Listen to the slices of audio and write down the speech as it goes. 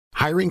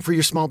Hiring for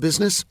your small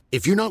business?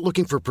 If you're not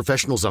looking for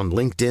professionals on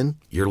LinkedIn,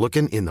 you're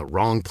looking in the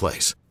wrong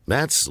place.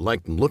 That's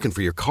like looking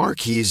for your car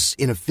keys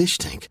in a fish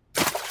tank.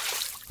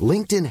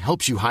 LinkedIn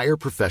helps you hire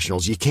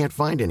professionals you can't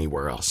find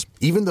anywhere else,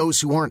 even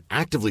those who aren't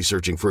actively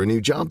searching for a new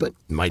job but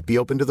might be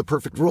open to the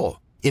perfect role.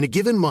 In a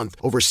given month,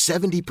 over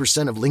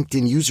 70% of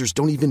LinkedIn users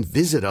don't even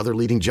visit other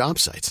leading job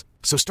sites.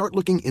 So start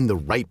looking in the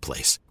right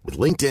place. With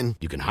LinkedIn,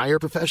 you can hire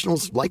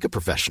professionals like a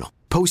professional.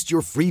 Post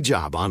your free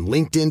job on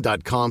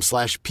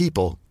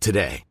linkedin.com/people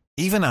today.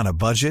 Even on a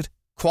budget,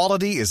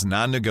 quality is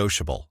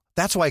non-negotiable.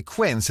 That's why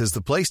Quince is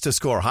the place to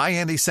score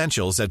high-end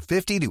essentials at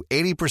 50 to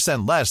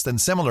 80% less than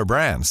similar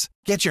brands.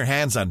 Get your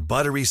hands on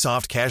buttery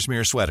soft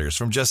cashmere sweaters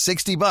from just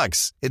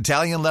 $60,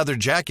 Italian leather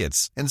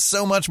jackets, and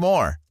so much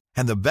more.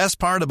 And the best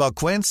part about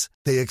Quince,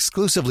 they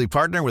exclusively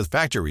partner with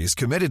factories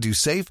committed to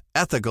safe,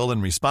 ethical,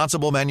 and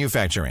responsible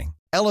manufacturing.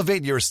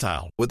 Elevate your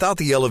style without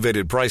the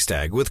elevated price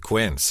tag with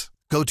Quince.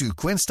 Go to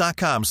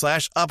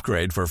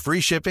quince.com/upgrade for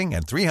free shipping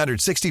and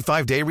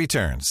 365-day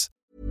returns.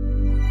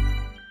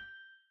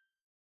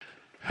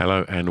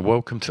 Hello and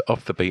welcome to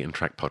Off the Beaten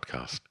Track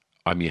podcast.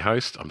 I'm your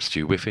host, I'm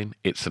Stu Whiffin.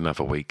 It's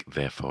another week,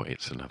 therefore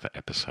it's another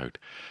episode.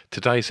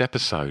 Today's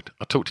episode,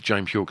 I talked to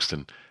James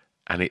Yorkston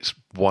and it's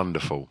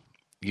wonderful.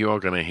 You are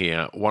going to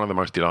hear one of the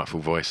most delightful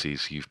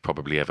voices you've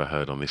probably ever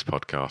heard on this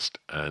podcast.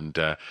 And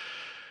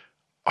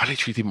I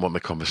literally didn't want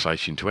the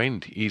conversation to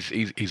end.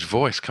 His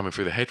voice coming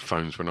through the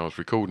headphones when I was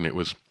recording it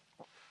was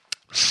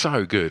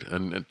so good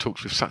and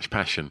talks with such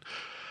passion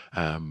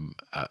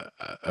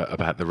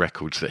about the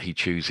records that he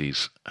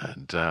chooses.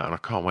 And I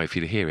can't wait for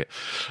you to hear it.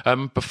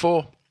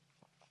 Before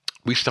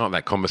we start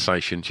that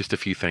conversation, just a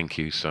few thank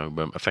yous. So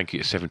a thank you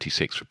to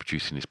 76 for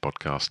producing this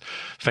podcast.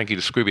 Thank you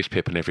to Scribbies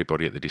Pip and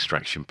everybody at the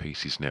Distraction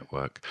Pieces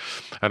Network.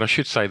 And I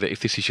should say that if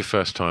this is your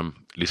first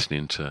time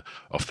listening to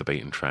Off the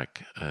Beaten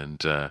Track,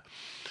 and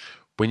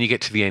when you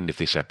get to the end of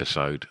this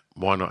episode,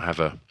 why not have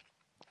a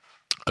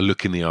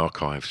look in the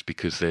archives?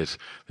 Because there's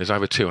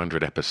over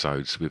 200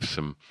 episodes with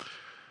some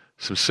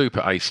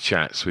super ace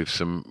chats with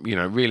some,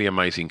 really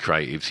amazing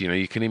creatives.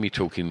 You can hear me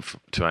talking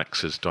to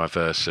acts as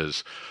diverse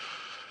as,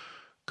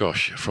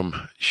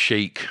 from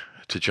Chic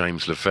to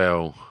James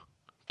Lavelle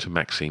to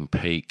Maxine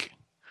Peake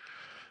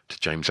to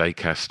James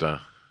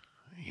Acaster,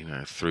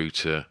 through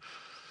to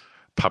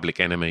Public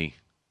Enemy,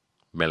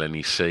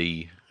 Melanie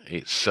C.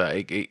 It's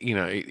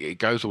it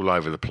goes all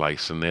over the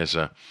place, and there's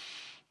a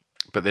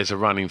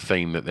running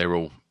theme that they're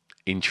all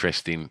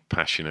interesting,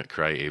 passionate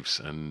creatives,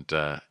 and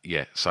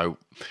So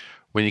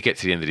when you get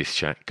to the end of this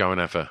chat, go and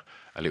have a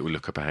little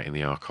look about in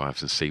the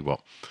archives and see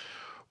what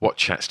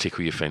chats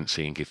tickle your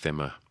fancy and give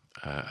them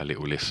a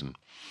little listen.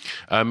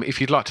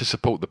 If you'd like to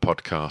support the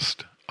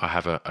podcast, I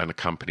have an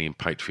accompanying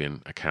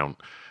Patreon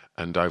account,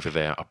 and over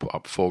there I put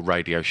up 4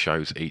 radio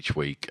shows each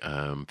week,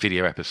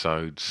 video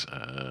episodes,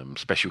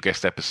 special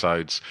guest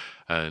episodes,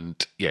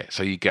 and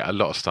so you get a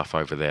lot of stuff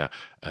over there,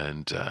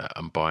 and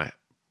by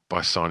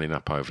signing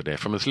up over there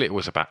from as little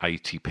as about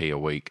 80p a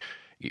week,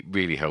 it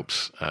really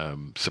helps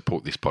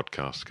support this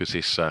podcast, because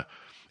it's a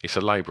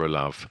labour of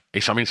love.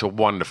 It's a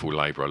wonderful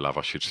labour of love.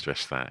 I should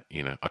stress that.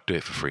 I do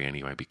it for free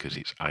anyway because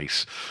it's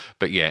ace.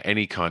 But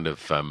any kind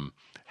of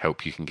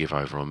help you can give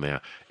over on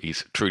there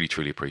is truly,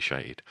 truly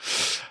appreciated.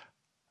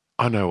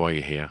 I know why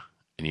you're here,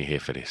 and you're here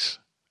for this.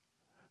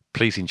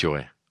 Please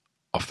enjoy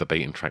Off the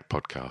Beaten Track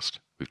podcast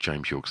with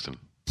James Yorkston.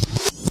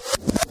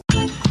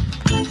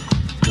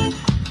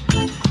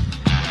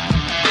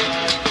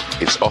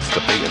 It's Off the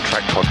Beaten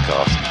Track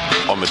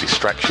podcast on the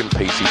Distraction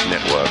Pieces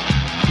Network.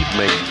 With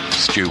me,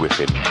 Stu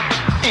Whiffin.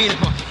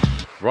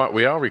 Right,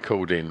 we are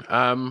recording.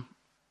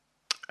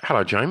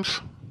 Hello, James.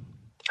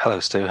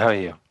 Hello, Stu. How are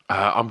you?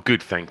 I'm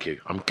good, thank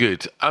you. I'm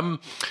good.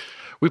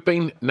 We've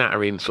been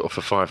nattering sort of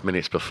for 5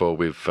 minutes before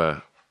we've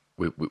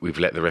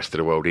let the rest of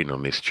the world in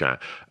on this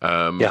chat.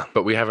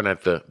 But we haven't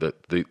had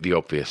the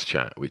obvious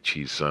chat, which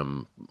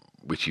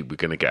we're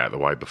going to get out of the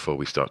way before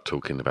we start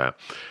talking about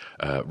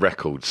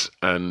records.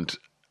 And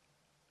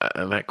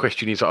that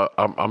question is,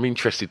 I'm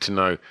interested to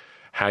know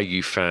how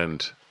you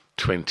found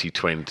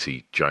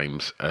 2020,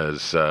 James,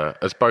 as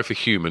both a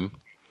human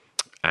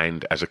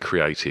and as a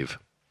creative.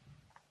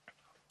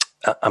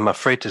 I'm not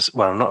afraid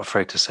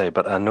to say,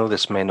 but I know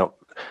this may not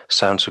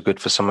sound so good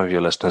for some of your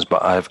listeners,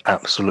 but I've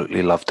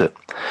absolutely loved it.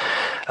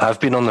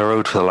 I've been on the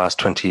road for the last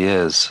 20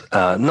 years,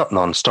 not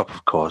non-stop,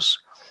 of course,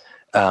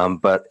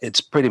 but it's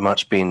pretty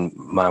much been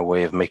my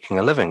way of making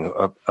a living,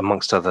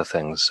 amongst other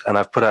things. And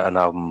I've put out an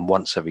album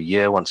once every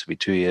year, once every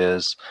 2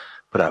 years,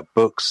 put out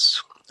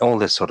books, all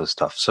this sort of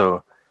stuff.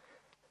 So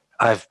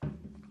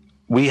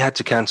we had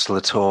to cancel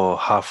the tour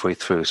halfway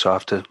through. So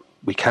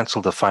we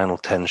canceled the final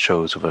 10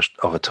 shows of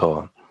a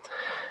tour,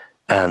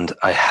 and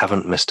I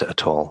haven't missed it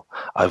at all.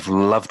 I've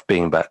loved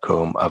being back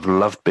home. I've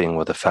loved being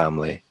with the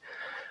family.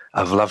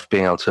 I've loved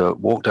being able to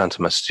walk down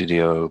to my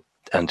studio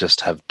and just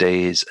have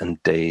days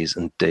and days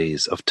and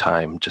days of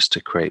time just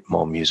to create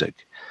more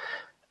music.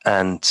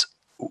 And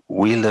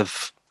we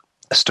live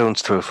a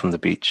stone's throw from the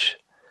beach,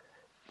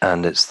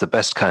 and it's the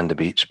best kind of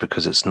beach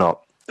because it's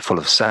not full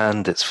of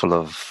sand, it's full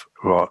of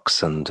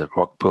rocks and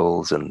rock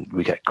pools, and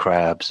we get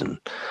crabs and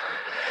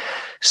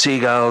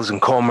seagulls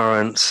and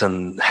cormorants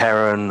and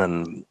heron,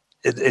 and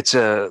it's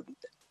an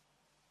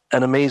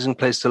amazing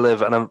place to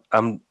live. And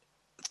I'm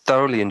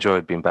thoroughly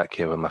enjoyed being back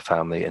here with my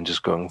family and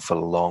just going for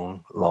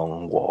long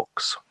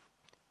walks.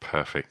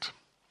 Perfect.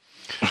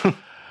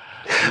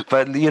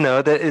 But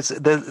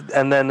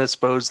and then I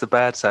suppose the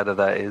bad side of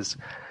that is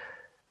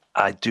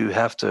I do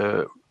have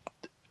to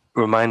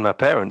remind my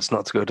parents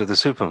not to go to the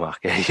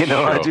supermarket. Sure,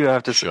 I do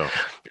have to. Sure.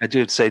 I do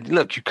have to say,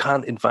 look, you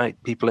can't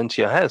invite people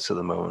into your house at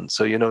the moment.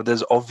 So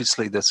there's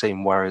obviously the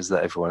same worries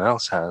that everyone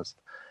else has,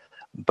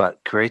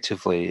 but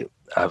creatively,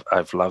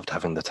 I've loved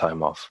having the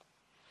time off.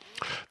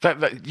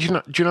 Do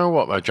you know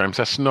what though, James?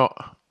 That's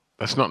not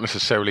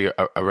necessarily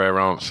a rare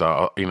answer.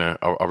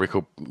 I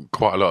record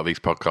quite a lot of these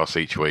podcasts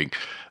each week,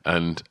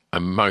 and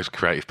most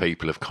creative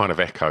people have kind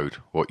of echoed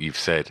what you've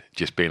said.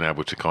 Just being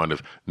able to kind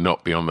of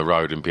not be on the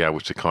road and be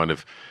able to kind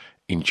of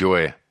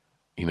enjoy,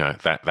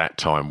 that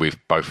time with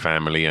both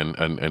family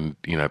and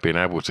being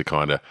able to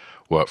kind of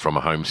work from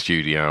a home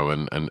studio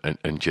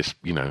and just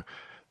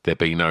there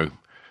be no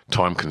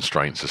time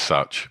constraints as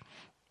such.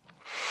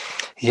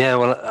 Yeah,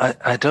 well,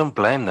 I don't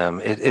blame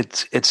them.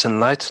 It's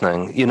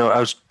enlightening. I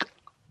was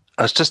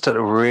just at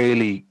a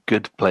really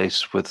good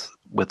place with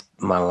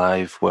my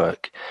live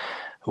work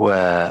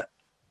where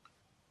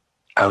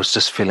I was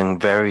just feeling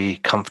very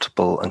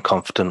comfortable and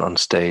confident on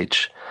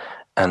stage,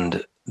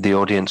 and the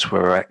audience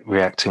were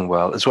reacting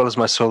well, as well as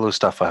my solo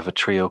stuff. I have a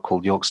trio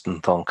called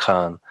Yorkston Thong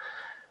Khan,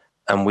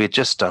 and we had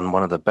just done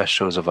one of the best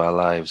shows of our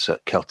lives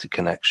at Celtic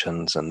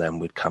Connections, and then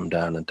we'd come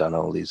down and done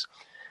all these.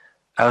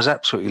 I was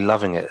absolutely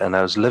loving it, and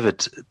I was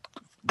livid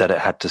that it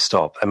had to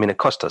stop. I mean, it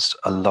cost us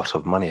a lot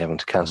of money having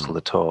to cancel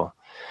the tour.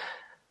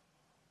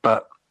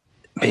 But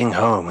being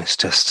home is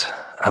just,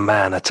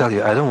 I tell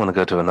you, I don't want to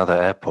go to another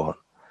airport.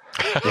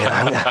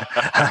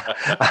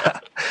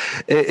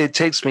 It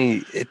takes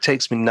me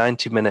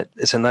 90 minutes.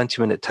 It's a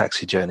 90-minute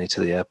taxi journey to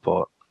the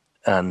airport,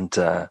 and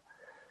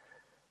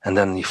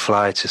then you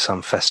fly to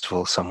some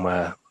festival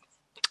somewhere,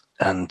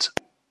 and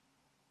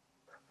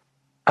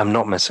I'm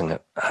not missing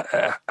it.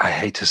 I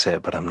hate to say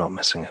it, but I'm not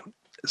missing it.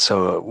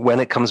 So when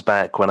it comes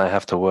back, when I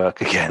have to work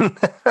again,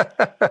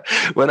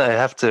 when I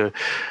have to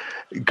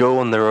go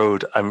on the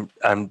road,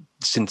 I'm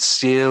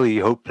sincerely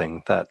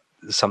hoping that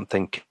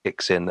something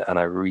kicks in and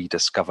I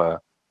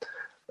rediscover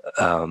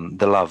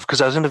the love,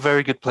 because I was in a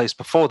very good place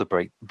before the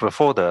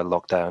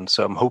lockdown.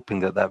 So I'm hoping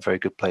that very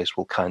good place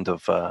will kind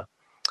of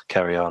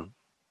carry on.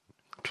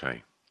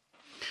 Okay.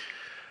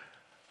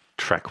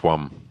 Track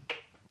 1.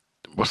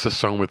 What's the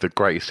song with the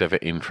greatest ever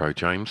intro,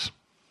 James?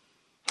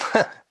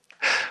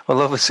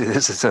 Well, obviously,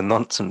 this is a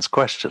nonsense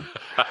question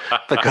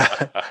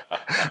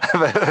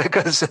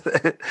because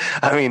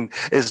I mean,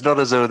 it's not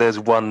as though there's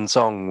one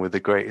song with the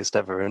greatest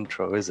ever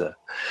intro, is there?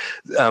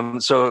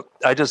 So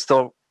I just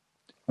thought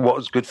what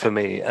was good for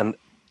me, and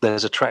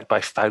there's a track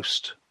by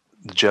Faust,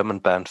 the German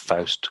band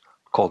Faust,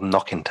 called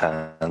Knockin'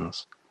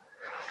 Tans.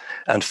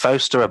 And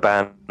Faust are a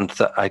band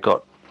that I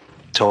got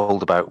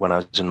told about when I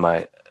was in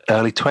my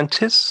early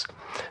 20s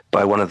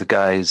by one of the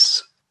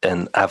guys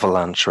in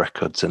Avalanche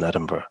Records in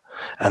Edinburgh.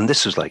 And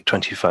this was like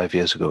 25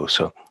 years ago.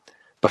 So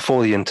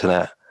before the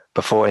internet,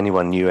 before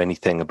anyone knew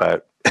anything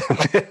about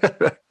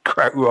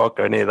krautrock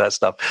or any of that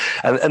stuff.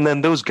 And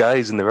then those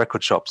guys in the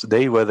record shops,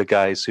 they were the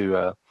guys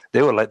who,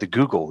 they were like the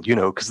Google,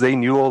 because they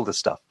knew all the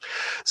stuff.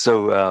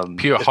 So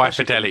pure high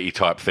fidelity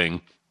type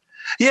thing.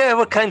 Yeah,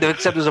 well, kind of,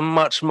 except it was a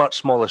much, much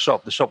smaller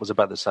shop. The shop was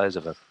about the size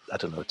of a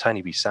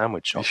tiny wee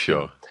sandwich shop.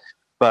 Sure.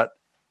 But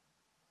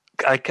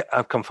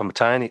I've come from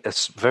a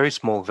very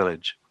small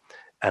village,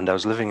 and I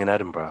was living in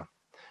Edinburgh.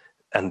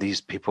 And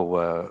these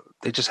people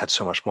they just had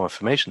so much more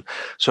information.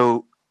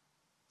 So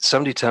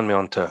somebody turned me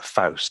on to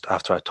Faust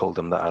after I told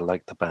them that I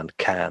liked the band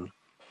Can.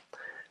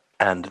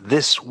 And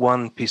this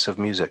one piece of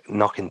music,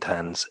 Knockin'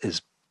 Tans,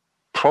 is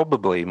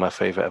probably my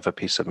favorite ever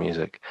piece of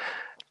music.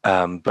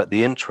 But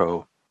the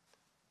intro,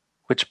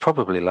 which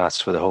probably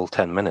lasts for the whole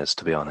 10 minutes,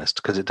 to be honest,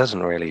 because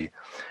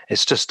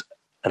it's just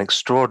an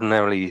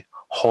extraordinarily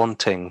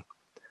haunting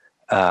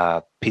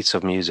piece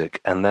of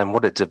music. And then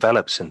what it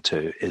develops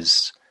into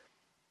is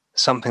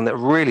something that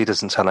really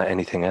doesn't sound like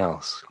anything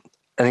else.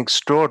 An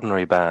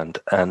extraordinary band,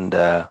 and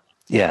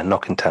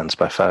Knockin' Tans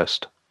by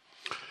Faust.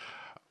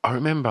 I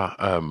remember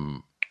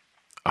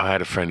I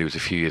had a friend who was a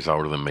few years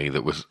older than me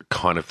that was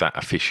kind of that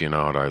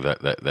aficionado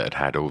that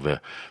had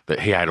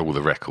all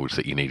the records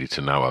that you needed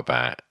to know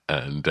about,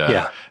 and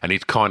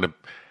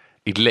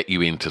he'd let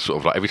you into sort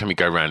of like every time you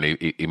go around,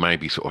 he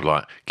maybe sort of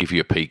like give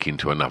you a peek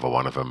into another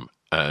one of them.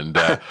 And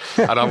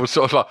and I would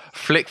sort of like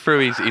flick through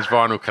his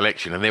vinyl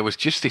collection, and there was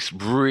just this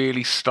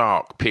really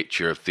stark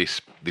picture of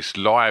this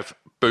live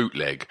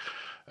bootleg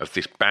of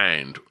this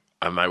band,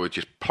 and they were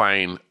just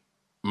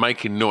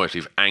making noise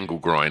with angle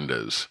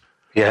grinders.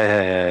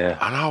 Yeah.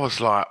 And I was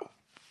like,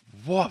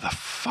 what the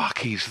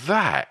fuck is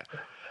that?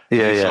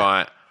 Yeah, He's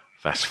like,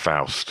 that's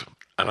Faust.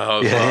 And I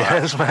was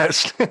that's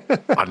Faust.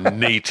 I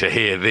need to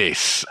hear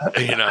this,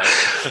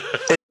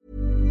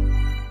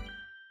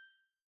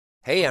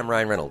 Hey, I'm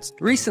Ryan Reynolds.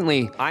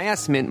 Recently, I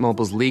asked Mint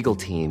Mobile's legal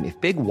team if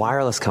big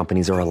wireless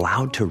companies are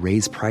allowed to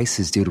raise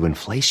prices due to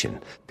inflation.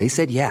 They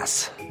said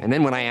yes. And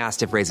then when I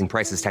asked if raising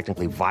prices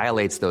technically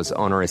violates those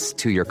onerous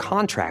two-year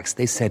contracts,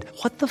 they said,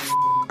 "What the f***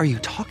 are you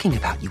talking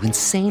about, you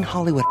insane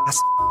Hollywood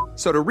ass?"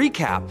 So to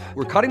recap,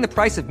 we're cutting the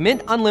price of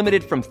Mint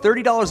Unlimited from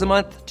 $30 a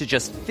month to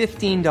just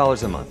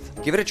 $15 a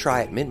month. Give it a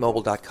try at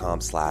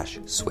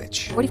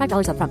mintmobile.com/switch.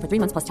 $45 up front for 3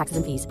 months plus taxes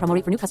and fees. Promo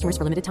rate for new customers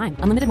for limited time.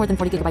 Unlimited more than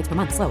 40 gigabytes per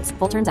month. Slows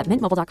full terms at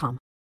mintmobile.com.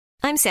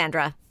 I'm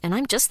Sandra, and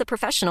I'm just the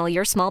professional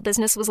your small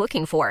business was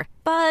looking for.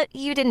 But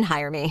you didn't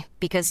hire me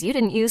because you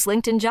didn't use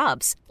LinkedIn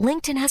Jobs.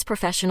 LinkedIn has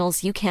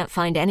professionals you can't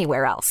find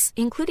anywhere else,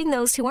 including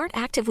those who aren't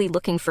actively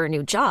looking for a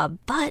new job,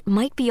 but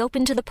might be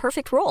open to the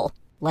perfect role,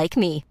 like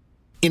me.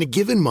 In a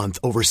given month,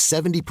 over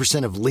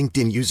 70% of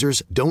LinkedIn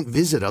users don't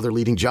visit other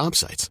leading job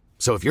sites.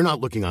 So if you're not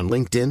looking on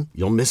LinkedIn,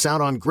 you'll miss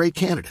out on great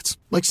candidates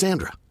like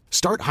Sandra.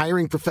 Start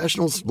hiring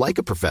professionals like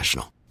a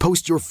professional.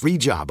 Post your free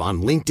job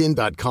on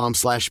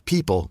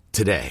linkedin.com/people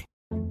today.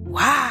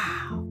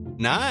 Wow.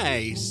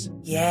 Nice.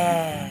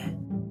 Yeah.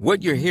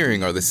 What you're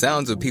hearing are the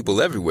sounds of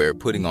people everywhere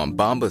putting on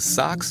Bombas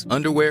socks,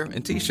 underwear,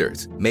 and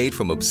T-shirts made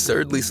from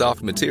absurdly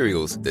soft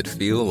materials that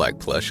feel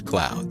like plush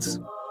clouds.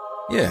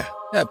 Yeah,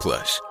 that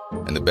plush.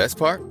 And the best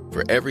part?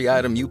 For every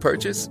item you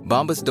purchase,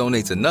 Bombas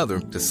donates another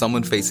to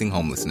someone facing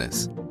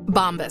homelessness.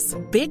 Bombas.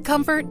 Big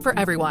comfort for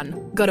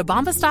everyone. Go to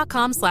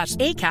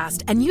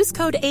bombas.com/ACAST and use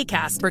code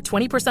ACAST for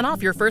 20%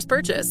 off your first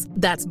purchase.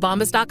 That's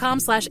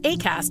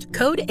bombas.com/ACAST.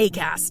 Code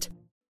ACAST.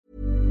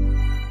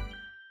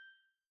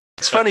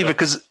 It's funny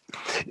because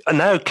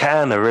now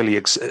Can are really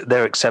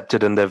they're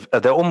accepted and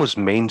they're almost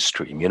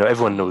mainstream. You know,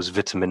 everyone knows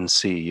Vitamin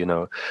C. You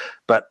know,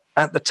 but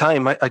at the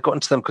time I got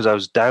into them because I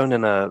was down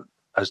in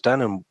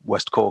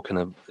West Cork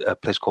in a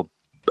place called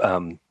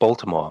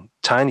Baltimore,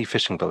 tiny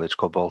fishing village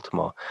called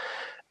Baltimore,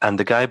 and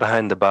the guy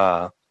behind the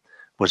bar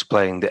was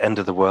playing the End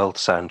of the World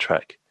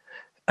soundtrack,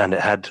 and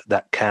it had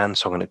that Can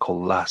song in it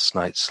called Last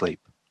Night's Sleep.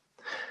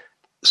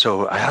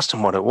 So I asked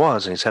him what it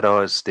was, and he said,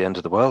 "Oh, it's the End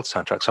of the World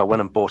soundtrack." So I went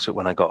and bought it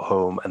when I got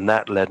home, and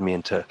that led me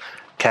into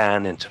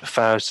Can, into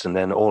Faust, and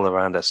then all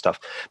around that stuff.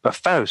 But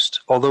Faust,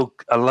 although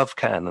I love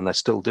Can, and I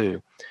still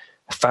do,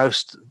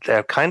 Faust,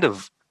 I kind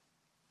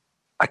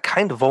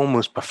of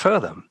almost prefer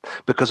them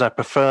because I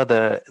prefer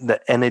the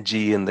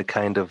energy and the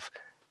kind of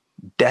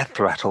death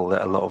rattle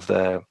that a lot of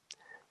their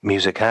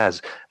music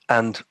has.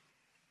 And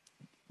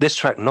this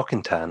track,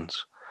 Knockin'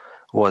 Tans,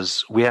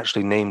 we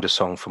actually named a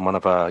song from one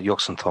of our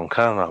Joxen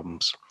Thonkan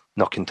albums,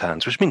 Knockin'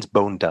 Tans, which means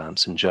bone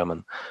dance in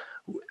German.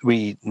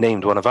 We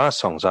named one of our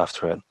songs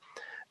after it.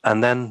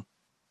 And then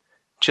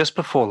just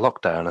before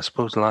lockdown, I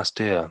suppose last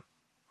year,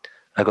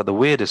 I got the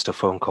weirdest of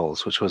phone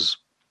calls, which was,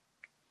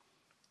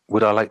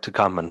 would I like to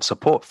come and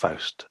support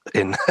Faust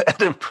in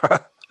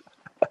Edinburgh?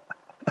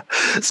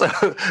 So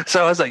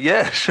I was like,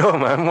 yeah, sure,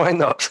 man, why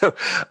not? So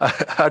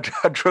I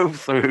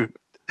drove through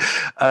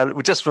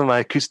just with my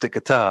acoustic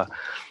guitar,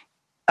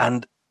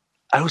 and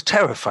I was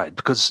terrified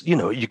because, you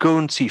know, you go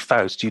and see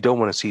Faust, you don't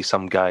want to see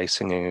some guy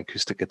singing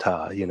acoustic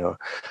guitar, you know,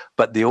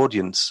 but the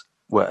audience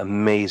were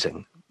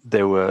amazing.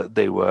 They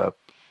were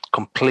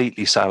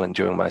completely silent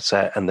during my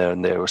set, and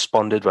they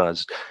responded when I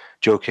was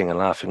joking and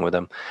laughing with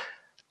them.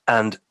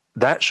 And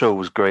that show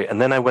was great. And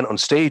then I went on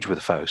stage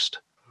with Faust.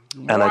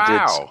 And wow. I did.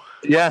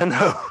 Yeah, I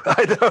know,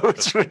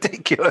 it's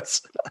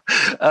ridiculous.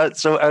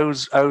 So I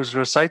was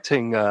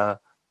reciting, I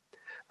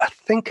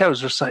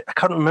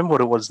can't remember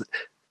what it was.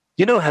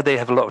 You know how they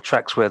have a lot of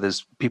tracks where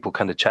there's people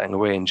kind of chatting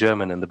away in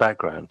German in the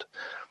background?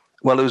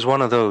 Well, it was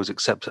one of those,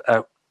 except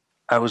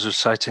I was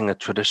reciting a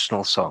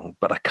traditional song,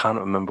 but I can't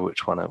remember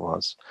which one it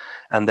was.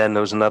 And then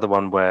there was another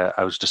one where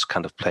I was just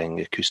kind of playing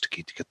the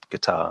acoustic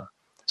guitar.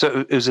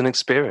 So it was an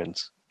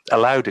experience, a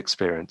loud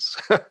experience.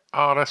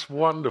 Oh, that's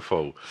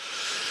wonderful.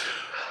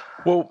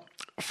 Well,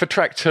 for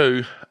track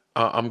 2,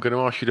 I'm going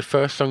to ask you the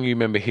first song you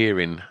remember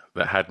hearing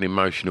that had an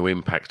emotional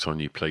impact on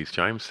you, please,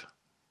 James.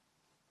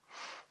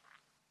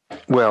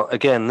 Well,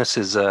 again,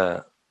 there's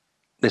all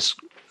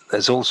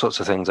sorts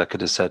of things I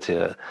could have said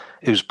here.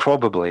 It was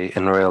probably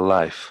in real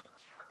life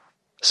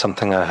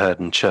something I heard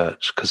in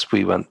church, because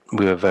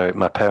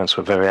my parents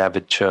were very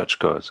avid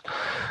churchgoers.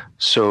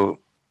 So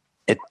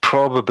it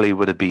probably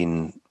would have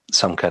been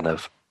some kind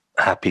of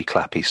happy,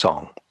 clappy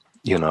song,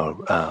 you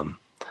know,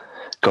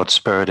 God's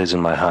Spirit is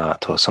in my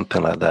heart, or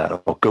something like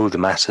that, or Go the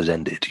Mass has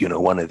ended, you know,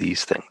 one of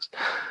these things.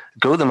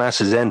 Go the Mass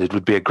has ended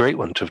would be a great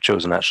one to have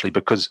chosen, actually,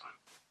 because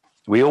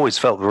we always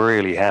felt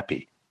really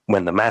happy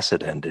when the Mass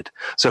had ended.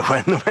 So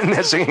when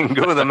they're singing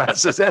Go the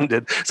Mass has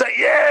ended, it's like,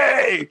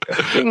 yay,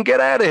 we can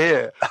get out of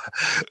here.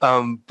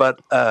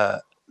 But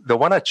the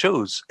one I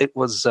chose, it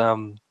was, I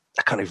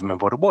can't even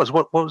remember what it was.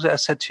 What was it I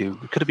said to you?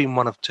 It could have been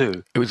one of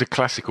two. It was a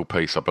classical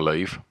piece, I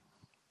believe.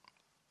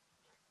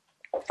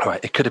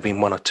 Right, it could have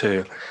been one or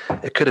two.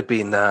 It could have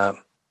been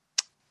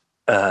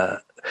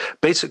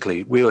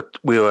basically we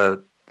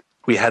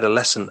had a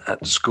lesson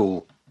at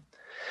school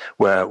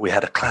where we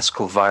had a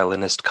classical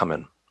violinist come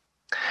in,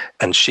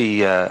 and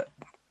she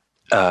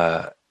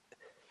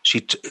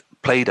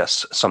played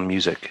us some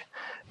music,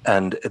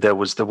 And there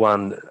was the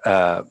one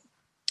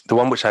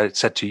which I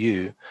said to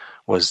you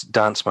was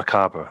Danse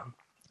Macabre,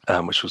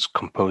 which was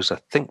composed, I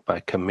think, by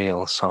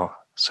Camille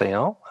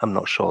Saint-Saëns. I'm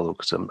not sure, though,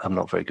 because I'm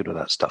not very good with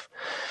that stuff.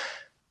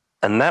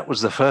 And that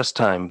was the first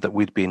time that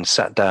we'd been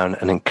sat down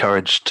and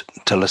encouraged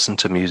to listen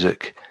to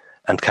music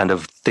and kind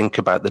of think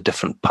about the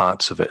different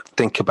parts of it,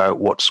 think about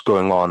what's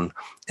going on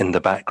in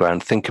the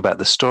background, think about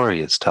the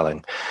story it's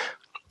telling.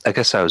 I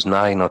guess I was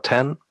 9 or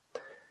 10.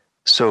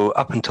 So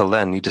up until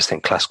then, you just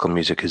think classical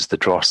music is the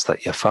dross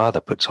that your father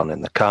puts on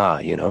in the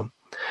car, you know.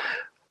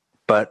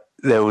 But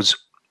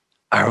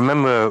I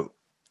remember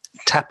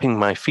tapping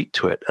my feet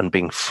to it and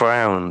being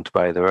frowned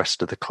by the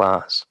rest of the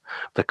class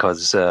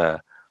because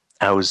I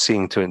was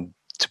seeing to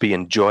be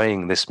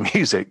enjoying this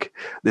music,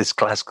 this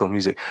classical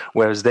music,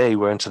 whereas they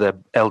were into their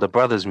elder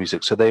brother's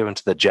music. So they were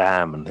into the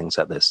jam and things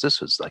like this. This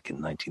was like in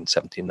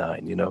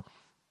 1979, you know.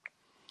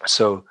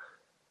 So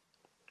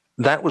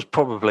that was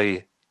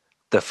probably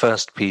the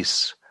first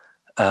piece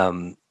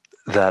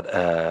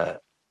that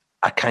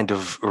I kind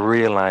of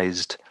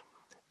realized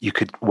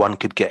one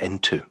could get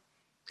into.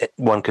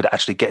 One could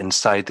actually get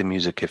inside the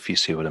music, if you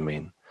see what I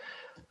mean.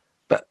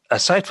 But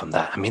aside from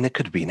that, I mean, it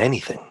could have been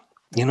anything.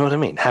 You know what I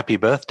mean? Happy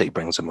Birthday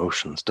brings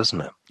emotions,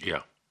 doesn't it?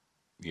 Yeah.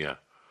 Yeah.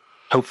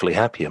 Hopefully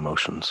happy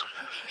emotions.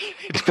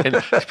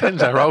 It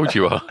depends how old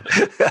you are.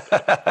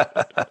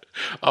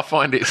 I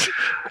find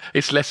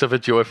it's less of a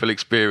joyful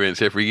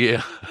experience every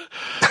year.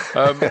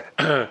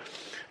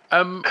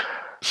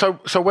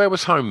 So where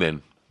was home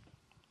then?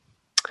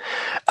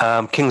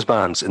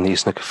 Kingsbarns in the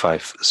East Neck of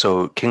Fife.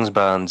 So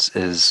Kingsbarns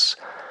is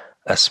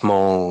a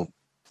small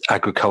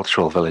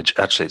agricultural village.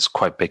 Actually, it's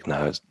quite big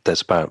now.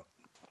 There's about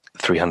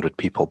 300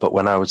 people. But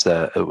when I was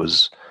there, it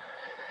was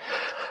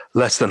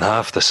less than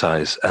half the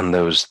size. And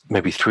there was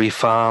maybe 3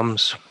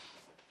 farms.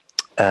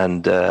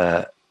 And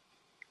I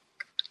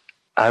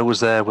was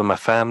there with my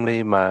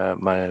family.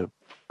 My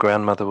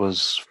grandmother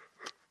was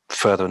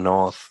further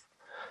north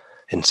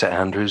in St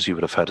Andrews. You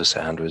would have heard of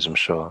St Andrews, I'm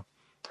sure.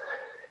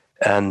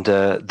 And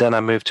then I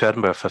moved to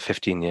Edinburgh for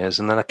 15 years,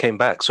 and then I came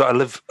back. So I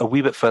live a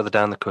wee bit further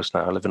down the coast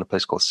now. I live in a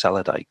place called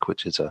Cellardyke,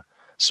 which is a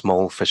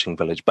small fishing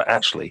village. But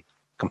actually,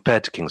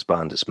 compared to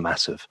Kingsbarns, it's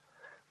massive.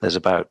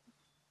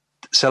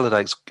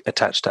 Cellardyke's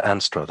attached to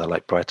Anstruther, they're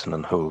like Brighton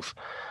and Hove.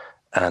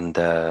 And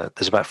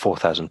there's about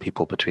 4,000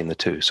 people between the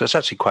two. So it's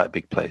actually quite a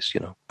big place, you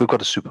know. We've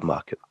got a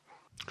supermarket.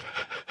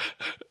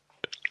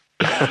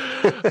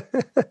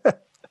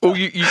 Well,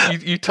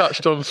 you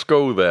touched on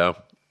school there.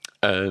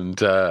 And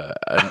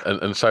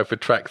so for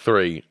track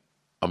 3,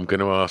 I'm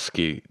going to ask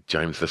you,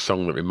 James, the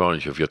song that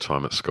reminds you of your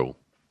time at school.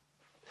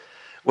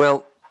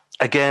 Well,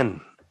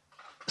 again,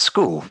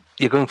 school,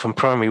 you're going from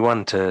primary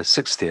 1 to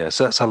 6th year,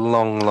 so that's a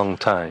long, long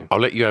time. I'll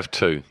let you have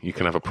 2. You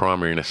can have a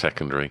primary and a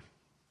secondary.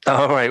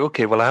 All right,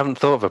 okay. Well, I haven't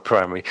thought of a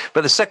primary.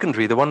 But the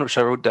secondary, the one which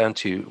I wrote down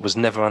to you, was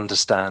Never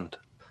Understand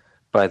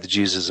by the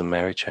Jesus and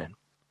Mary Chain.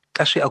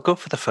 Actually, I'll go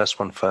for the first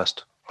one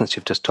first, since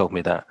you've just told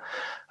me that.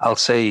 I'll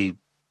say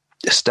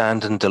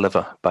Stand and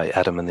Deliver by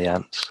Adam and the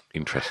Ants.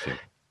 Interesting.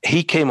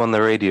 He came on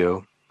the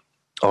radio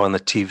or on the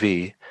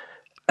TV,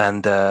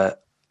 and I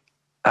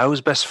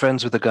was best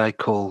friends with a guy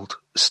called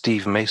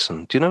Steve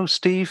Mason. Do you know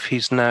Steve?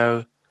 He's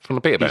now... From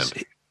the Peter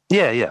Band?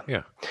 Yeah.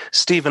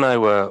 Steve and I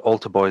were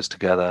altar boys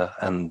together,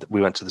 and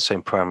we went to the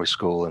same primary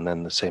school and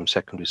then the same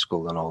secondary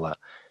school and all that.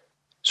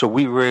 So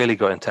we really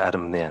got into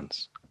Adam and the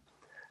Ants.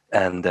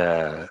 And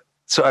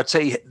so I'd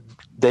say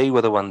they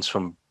were the ones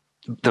from...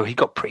 Though he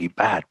got pretty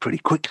bad pretty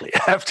quickly,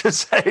 I have to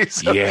say.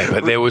 So, yeah,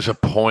 but there was a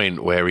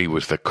point where he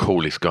was the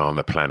coolest guy on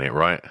the planet,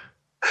 right?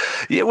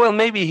 Yeah, well,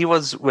 maybe he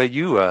was where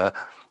you were,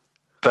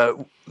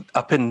 but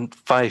up in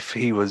Fife,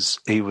 he was.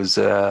 There was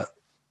a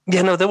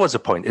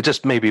point. It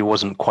just maybe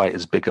wasn't quite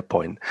as big a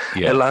point.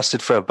 Yeah. It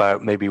lasted for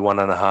about maybe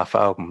 1.5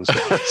 albums.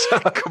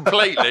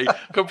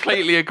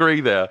 Completely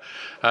agree there.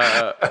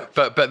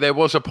 But there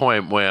was a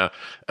point where,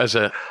 I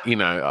think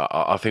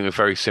we're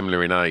very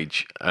similar in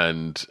age,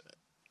 and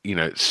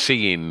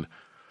seeing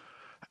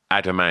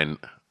Adam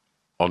Ant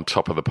on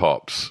Top of the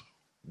Pops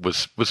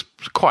was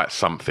quite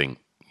something.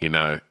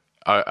 I'm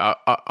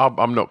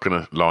not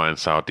going to lie and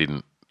say I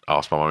didn't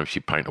ask my mum if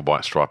she'd paint a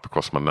white stripe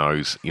across my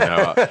nose.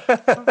 I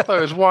thought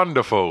it was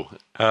wonderful.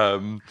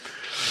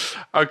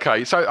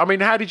 Okay, so I mean,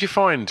 how did you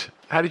find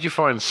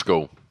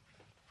school?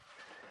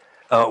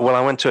 Well, I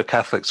went to a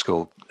Catholic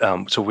school,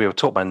 so we were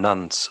taught by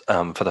nuns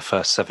for the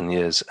first 7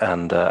 years,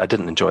 and I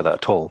didn't enjoy that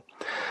at all.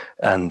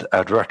 And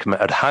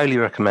I'd highly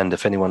recommend,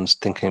 if anyone's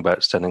thinking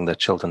about sending their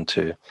children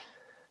to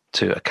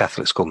a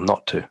Catholic school,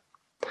 not to.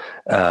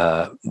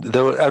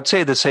 Though I'd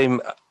say the same.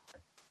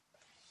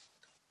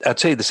 I'd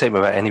say the same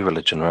about any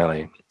religion,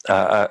 really.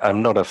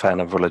 I'm not a fan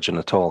of religion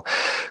at all.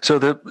 So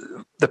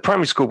the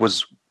primary school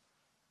was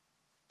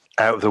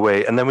out of the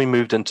way, and then we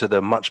moved into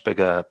the much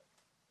bigger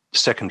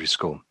secondary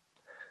school,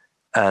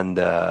 and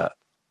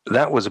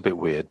that was a bit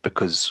weird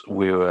because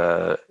we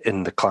were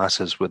in the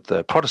classes with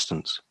the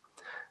Protestants.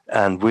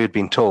 And we'd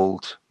been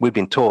taught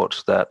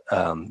that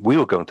we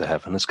were going to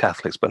heaven as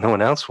Catholics, but no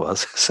one else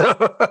was. So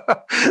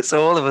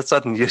all of a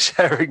sudden you're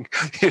sharing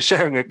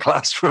a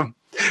classroom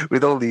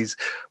with all these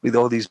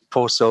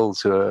poor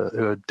souls who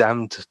are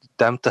damned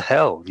to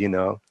hell, you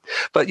know.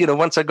 But you know,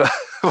 once I go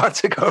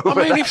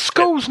over I mean, if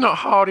school's not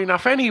hard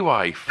enough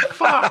anyway,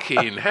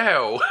 fucking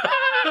hell.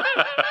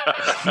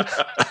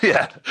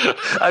 Yeah,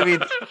 I mean,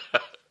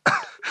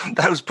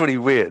 that was pretty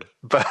weird,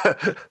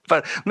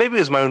 but maybe it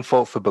was my own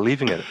fault for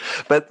believing it.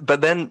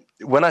 But then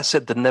when I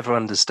said the Never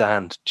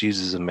Understand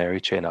Jesus and Mary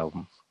Chain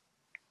album,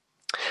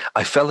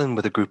 I fell in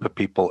with a group of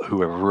people who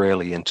were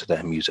really into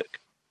their music.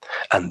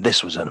 And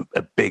this was a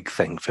big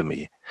thing for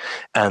me.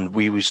 And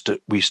we used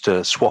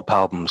to swap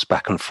albums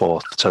back and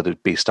forth. So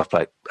there'd be stuff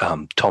like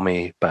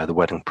Tommy by The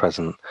Wedding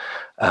Present,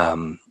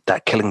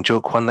 that Killing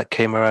Joke one that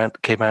came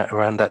out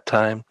around that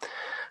time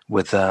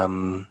with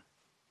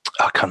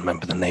I can't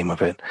remember the name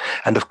of it.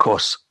 And of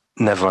course,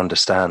 Never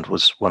Understand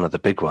was one of the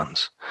big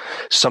ones.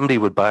 Somebody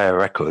would buy a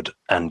record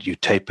and you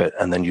tape it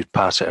and then you'd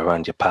pass it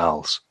around your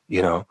pals,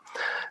 you know.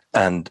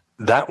 And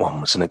that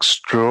one was an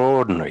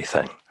extraordinary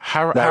thing.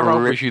 How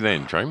old was you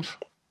then, James?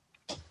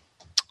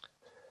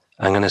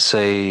 I'm going to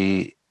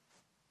say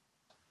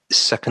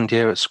second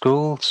year at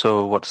school.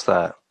 So what's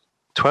that?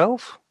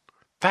 12?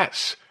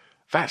 That's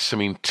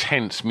some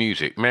intense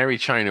music. Mary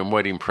Chain and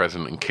Wedding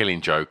Present and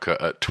Killing Joke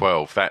at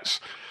 12. That's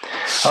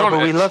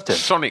but we loved it.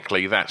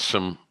 Sonically, that's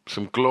some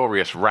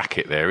glorious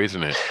racket there,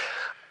 isn't it?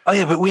 Oh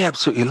yeah, but we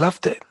absolutely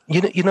loved it.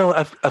 You know,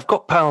 I've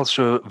got pals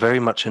who are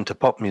very much into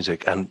pop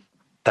music, and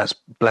that's,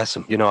 bless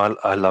them. You know,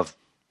 I love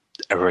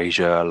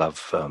Erasure. I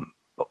love.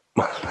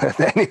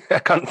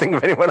 I can't think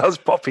of anyone else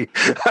poppy,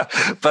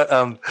 but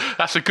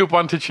that's a good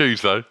one to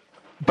choose, though.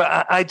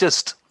 But I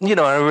just, you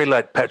know, I really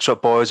liked Pet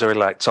Shop Boys. I really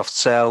liked Soft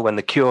Cell. When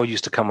The Cure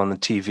used to come on the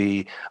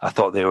TV, I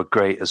thought they were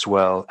great as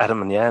well.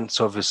 Adam and the Ants,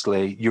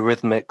 obviously,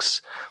 Eurythmics.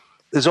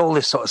 There's all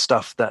this sort of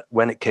stuff that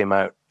when it came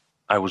out,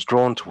 I was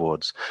drawn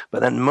towards.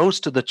 But then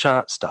most of the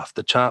chart stuff,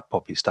 the chart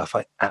poppy stuff,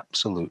 I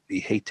absolutely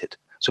hated.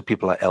 So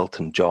people like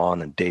Elton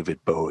John and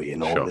David Bowie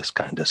and all this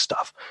kind of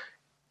stuff,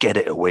 get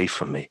it away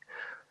from me.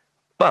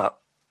 But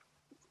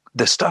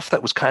the stuff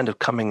that was kind of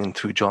coming in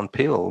through John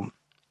Peel,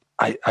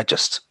 I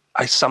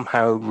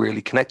somehow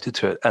really connected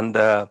to it. And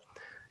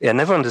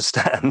Never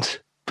Understand,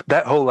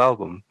 that whole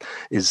album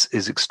is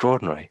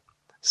extraordinary.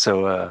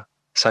 So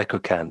Psycho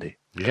Candy.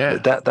 Yeah.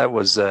 That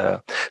was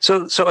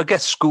so I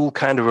guess school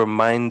kind of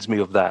reminds me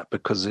of that,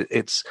 because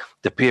it's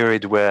the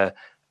period where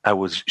I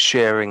was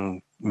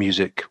sharing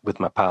music with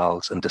my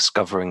pals and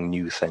discovering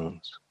new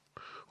things.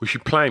 Was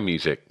you playing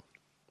music?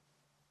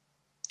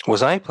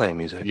 Was I playing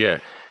music? Yeah.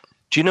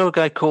 Do you know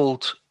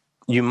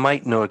you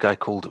might know a guy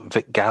called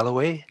Vic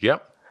Galloway?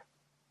 Yep.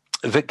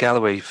 Vic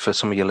Galloway, for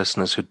some of your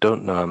listeners who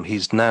don't know him,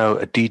 he's now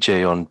a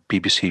DJ on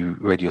BBC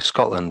Radio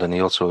Scotland, and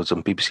he also is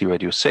on BBC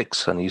Radio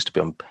 6, and he used to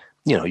be on,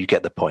 you know, you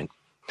get the point.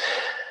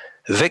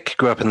 Vic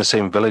grew up in the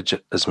same village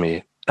as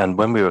me, and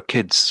when we were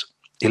kids,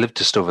 he lived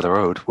just over the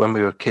road. When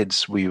we were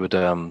kids, we would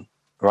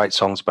write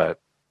songs about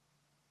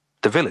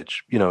the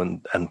village, you know,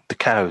 and the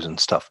cows and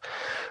stuff.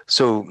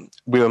 So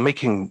we were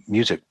making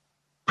music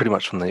pretty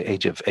much from the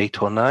age of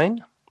 8 or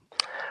 9.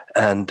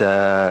 And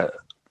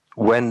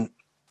when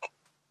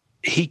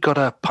he got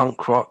a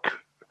punk rock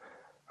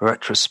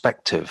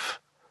retrospective,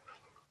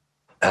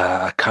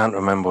 I can't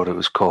remember what it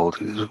was called.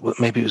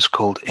 Maybe it was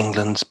called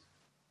England's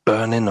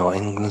Burning or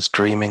England's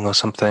Dreaming or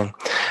something.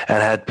 And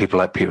it had people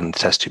like Peter and the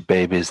Test Tube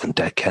Babies and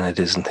Dead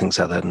Kennedys and things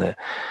like that in it.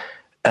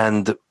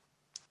 And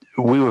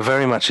we were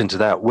very much into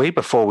that way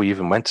before we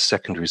even went to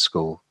secondary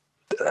school.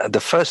 The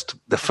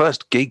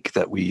first gig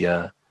that we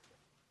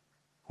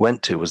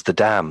went to was The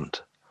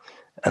Damned,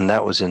 and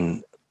that was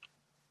in,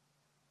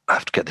 I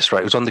have to get this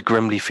right, it was on the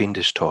Grimly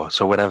Fiendish tour,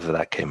 so whenever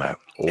that came out.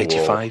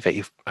 85?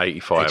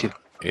 85,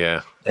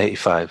 yeah.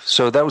 85.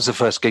 So that was the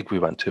first gig we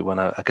went to when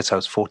I guess I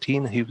was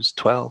 14, he was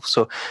 12.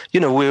 So, you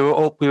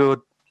know,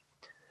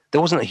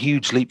 there wasn't a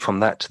huge leap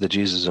from that to the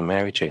Jesus and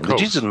Mary Chain. The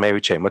Jesus and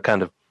Mary Chain were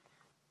kind of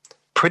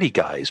pretty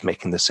guys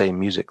making the same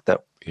music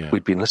that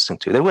we'd been listening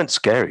to. They weren't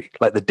scary.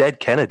 Like the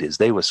Dead Kennedys,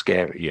 they were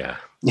scary. Yeah.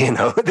 You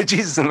know, the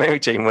Jesus and Mary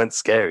Chain weren't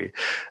scary.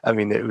 I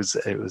mean, it's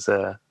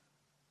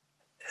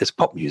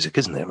pop music,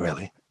 isn't it,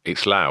 really?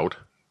 It's loud.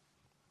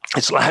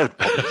 It's loud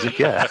pop music,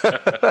 yeah.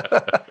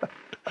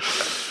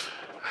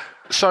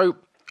 So,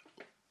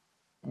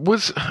 you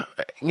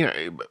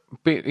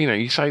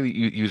say that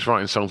you was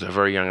writing songs at a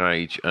very young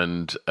age,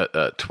 and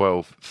at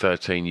 12,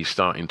 13, you're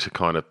starting to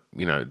kind of,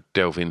 you know,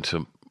 delve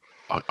into,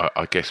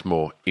 I guess,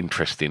 more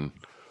interesting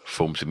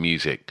forms of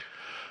music.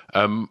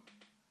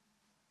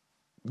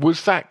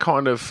 Was that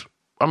kind of,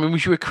 I mean,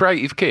 was you a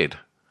creative kid?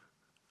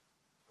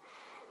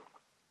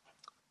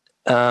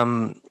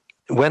 When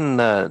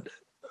I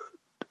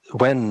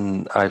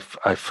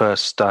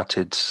first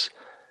started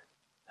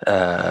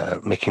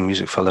making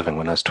music for a living,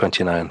 when I was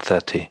 29,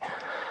 30,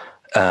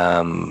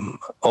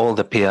 all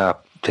the PR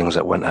things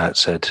that went out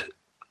said,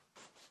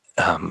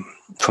 from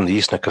the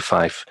East Neck of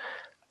Fife,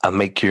 a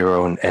make your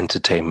own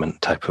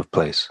entertainment type of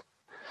place.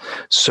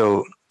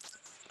 So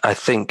I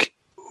think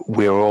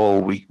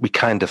we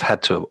kind of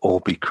had to all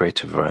be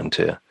creative around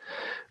here.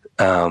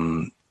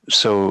 But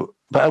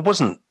I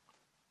wasn't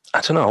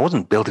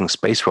building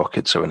space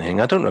rockets or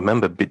anything. I don't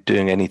remember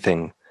doing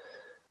anything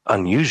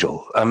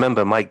unusual. I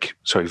remember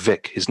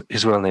Vic,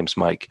 his real name's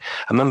Mike.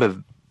 I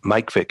remember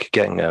Mike Vick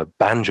getting a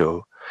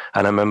banjo,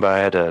 and I remember I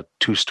had a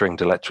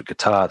 2-stringed electric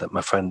guitar that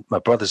my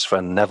brother's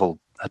friend Neville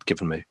had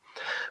given me.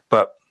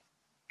 But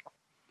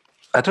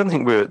I don't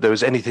think there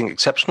was anything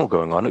exceptional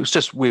going on. It was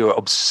just we were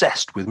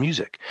obsessed with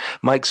music.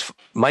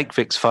 Mike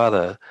Vick's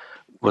father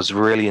was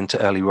really into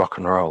early rock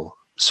and roll,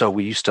 so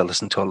we used to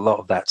listen to a lot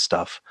of that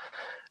stuff.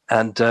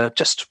 And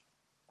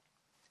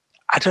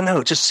I don't know,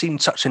 it just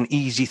seemed such an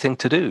easy thing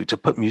to do, to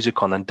put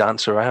music on and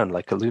dance around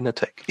like a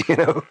lunatic, you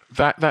know?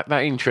 That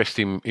interest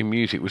in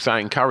music, was that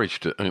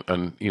encouraged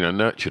and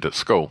nurtured at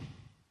school?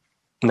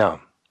 No.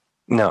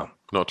 Not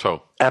at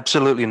all?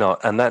 Absolutely not.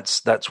 And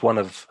that's one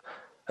of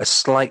a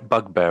slight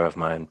bugbear of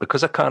mine,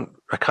 because I can't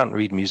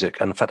read music.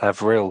 And in fact, I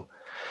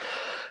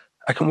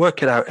can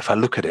work it out if I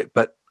look at it,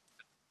 but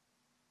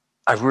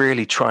I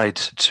really tried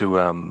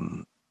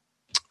to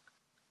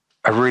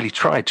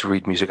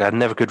read music. I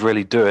never could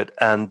really do it.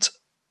 And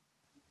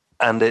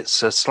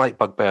it's a slight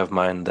bugbear of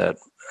mine that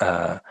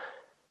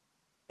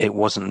it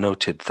wasn't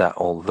noted that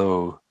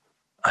although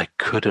I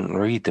couldn't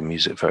read the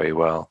music very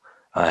well,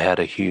 I had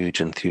a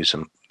huge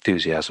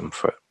enthusiasm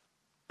for it.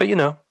 But,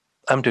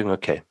 I'm doing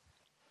okay.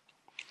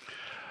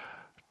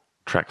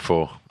 Track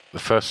 4, the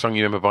first song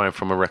you remember buying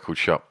from a record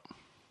shop?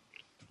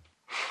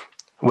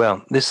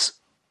 Well,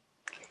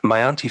 my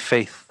Auntie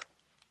Faith,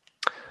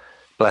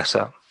 bless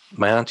her,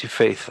 my Auntie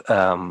Faith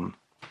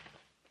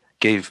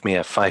gave me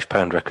a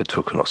 £5 record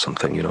token or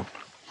something, and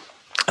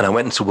I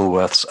went into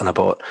Woolworths and I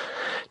bought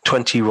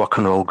 20 rock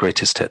and roll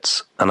greatest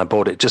hits, and I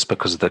bought it just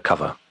because of the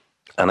cover.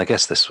 And I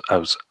guess I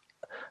was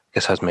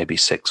maybe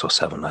 6 or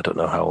 7. I don't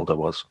know how old I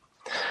was.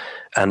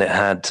 And it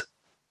had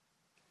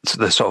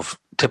the sort of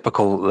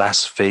typical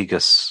Las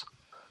Vegas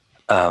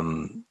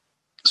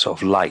sort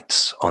of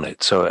lights on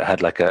it. So it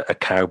had like a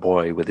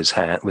cowboy with his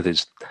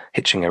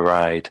hitching a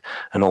ride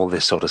and all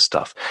this sort of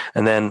stuff.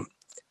 And then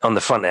on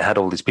the front, it had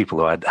all these people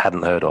who I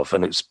hadn't heard of,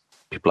 and it was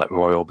people like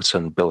Roy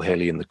Orbison, Bill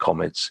Haley and the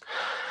Comets.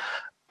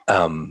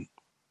 Who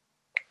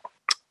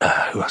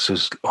else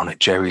was on it?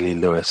 Jerry Lee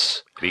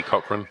Lewis. Eddie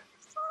Cochran?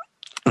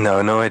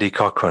 No Eddie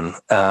Cochran.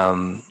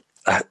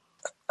 I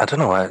don't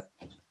know. I'm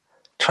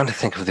trying to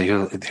think of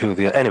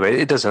anyway,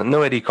 it doesn't.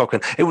 No Eddie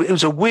Cochran. It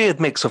was a weird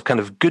mix of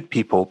kind of good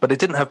people, but it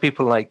didn't have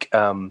people like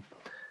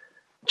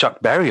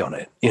Chuck Berry on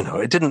it.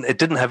 It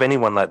didn't have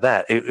anyone like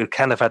that. It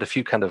kind of had a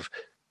few kind of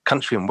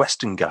country and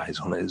western guys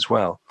on it as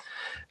well.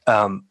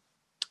 And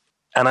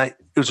it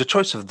was a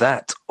choice of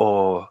that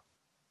or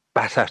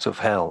Bat Out of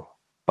Hell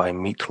by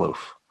Meatloaf.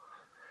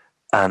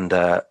 And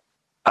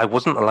I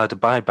wasn't allowed to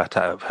buy Bat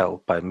Out of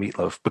Hell by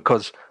Meatloaf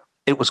because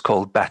it was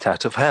called Bat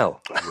Out of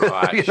Hell.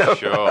 Right,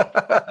 sure.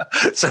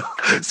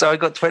 So I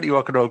got 20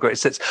 rock and roll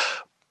greatest hits.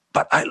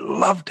 But I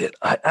loved it.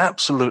 I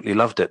absolutely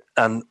loved it.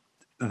 And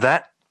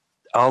that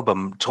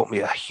album taught me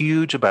a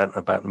huge amount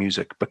about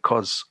music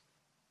because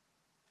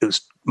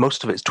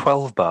most of it's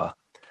 12-bar.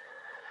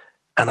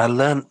 And I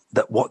learned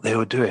that what they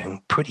were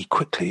doing pretty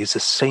quickly is the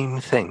same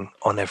thing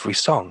on every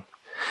song.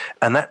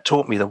 And that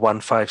taught me the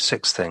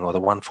 1-5-6 thing or the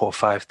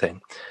 1-4-5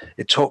 thing.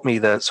 It taught me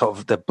the sort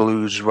of the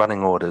blues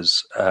running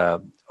orders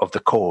of the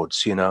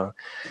chords,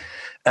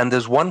 And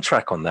there's one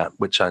track on that,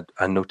 which I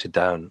noted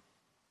down,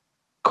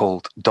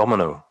 called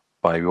Domino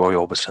by Roy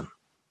Orbison.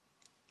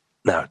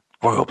 Now,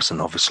 Roy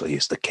Orbison obviously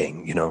is the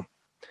king,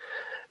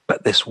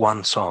 But this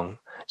one song,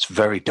 it's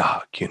very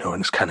dark, and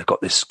it's kind of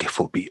got this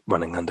skiffle beat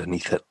running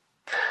underneath it.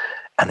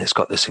 And it's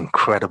got this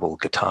incredible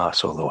guitar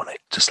solo on it,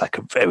 just like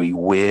a very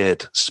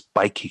weird,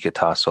 spiky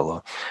guitar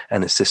solo.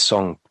 And it's this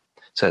song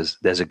says,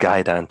 there's a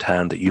guy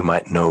downtown that you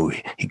might know.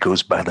 He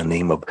goes by the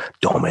name of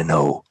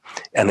Domino.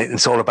 And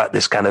it's all about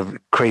this kind of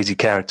crazy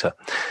character.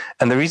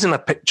 And the reason I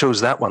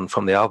chose that one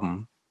from the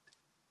album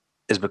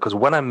is because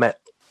when I met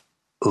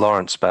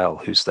Lawrence Bell,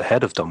 who's the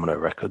head of Domino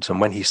Records, and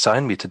when he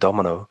signed me to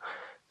Domino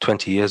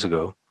 20 years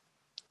ago,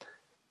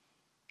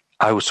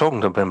 I was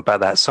talking to him about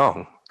that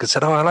song. I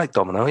said, I like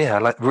Domino.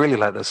 Yeah, really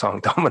like the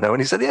song Domino.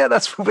 And he said, yeah,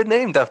 we're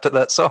named after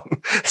that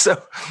song.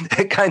 So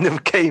it kind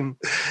of came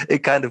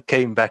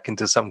back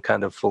into some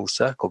kind of full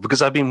circle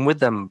because I've been with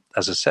them,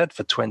 as I said,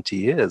 for 20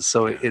 years.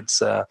 So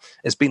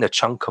it's been a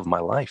chunk of my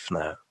life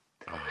now.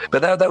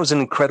 But that was an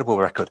incredible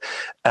record.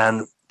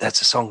 And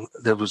that's a song,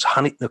 there was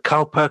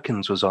Carl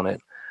Perkins was on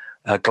it.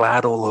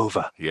 Glad All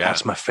Over. Yeah.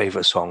 That's my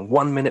favorite song.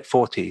 1 minute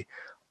 40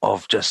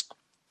 of just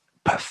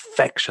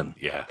perfection.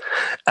 Yeah.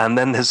 And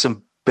then there's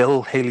some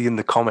Bill Haley and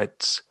the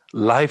Comets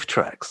live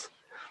tracks.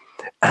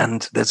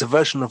 And there's a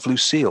version of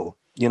Lucille,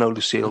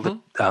 Lucille.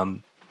 Mm-hmm.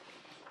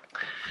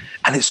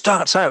 And it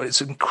starts out, it's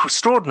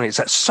extraordinary.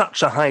 It's at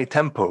such a high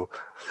tempo.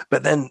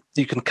 But then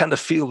you can kind of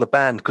feel the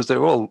band because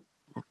they're all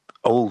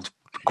old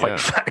quite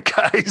fat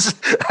guys,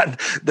 and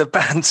the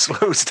band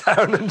slows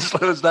down and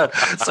slows down.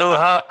 So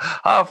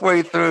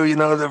halfway through, you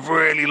know, they've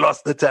really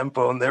lost the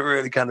tempo and they're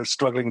really kind of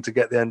struggling to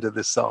get the end of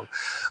this song,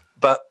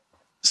 but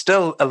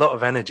still a lot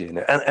of energy in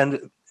it,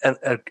 and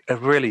a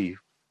really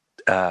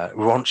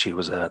raunchy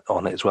was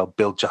on it as well.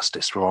 Bill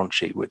Justice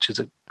Raunchy, which is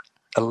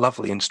a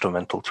lovely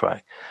instrumental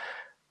track.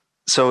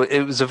 So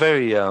it was a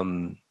very.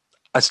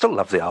 I still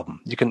love the album.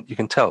 You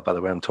can tell by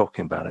the way I'm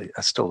talking about it.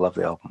 I still love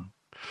the album.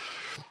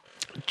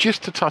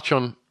 Just to touch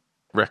on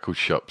record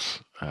shops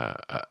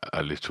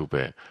a little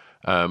bit,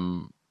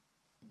 you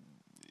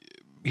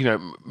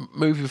know,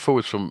 moving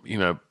forward from, you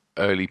know,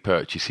 early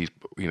purchases,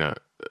 you know,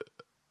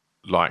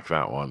 like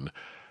that one,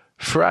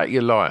 throughout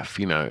your life,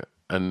 you know,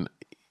 and,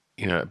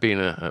 you know, being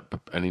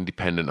an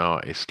independent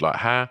artist, like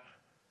how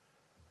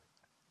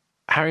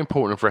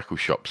important have record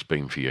shops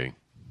been for you?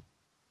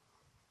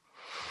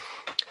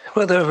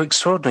 Well, there were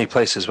extraordinary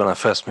places when I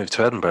first moved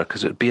to Edinburgh,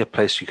 because it would be a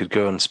place you could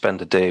go and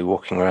spend a day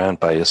walking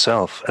around by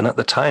yourself. And at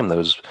the time, there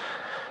was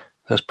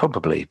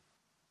probably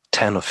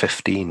 10 or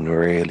 15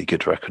 really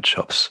good record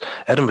shops.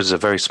 Edinburgh is a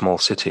very small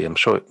city. I'm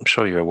sure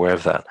you're aware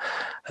of that.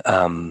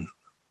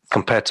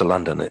 Compared to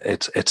London,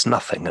 it's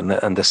nothing,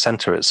 and the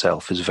centre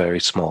itself is very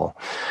small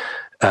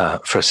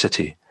for a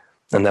city.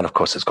 And then, of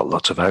course, it's got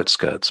lots of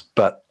outskirts.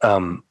 But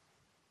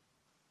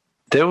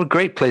there were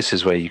great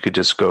places where you could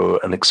just go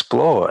and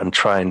explore and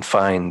try and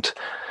find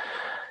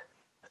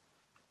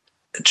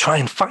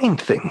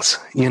things,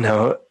 you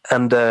know.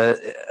 And there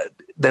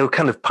were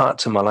kind of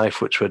parts of my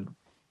life which would,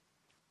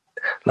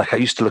 like, I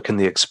used to look in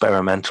the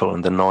experimental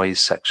and the noise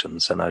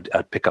sections, and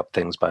I'd pick up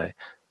things by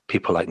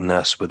people like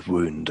Nurse with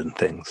Wound and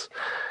things.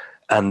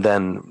 And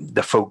then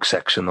the folk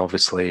section,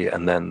 obviously,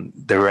 and then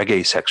the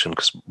reggae section,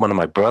 because one of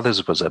my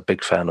brothers was a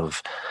big fan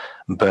of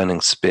Burning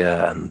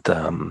Spear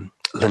and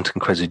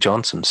Linton Kwesi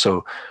Johnson.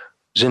 So I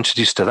was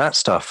introduced to that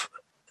stuff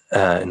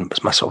in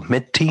my sort of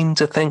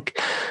mid-teens, I think.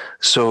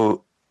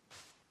 So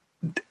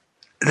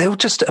they were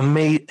just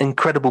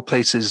incredible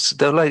places.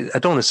 They're like, I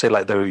don't want to say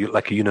like they're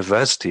like a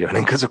university or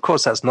anything, because of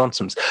course that's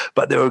nonsense,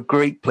 but they were a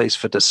great place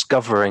for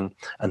discovering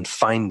and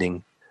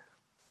finding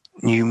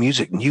new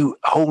music,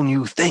 whole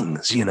new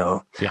things, you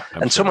know. Yeah,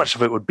 absolutely. And so much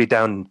of it would be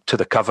down to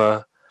the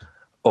cover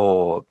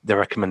or the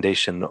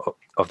recommendation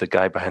of the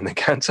guy behind the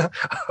counter,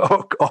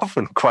 or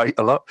often quite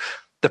a lot,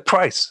 the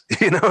price,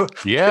 you know.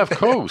 Yeah, of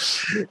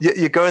course.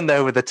 You go in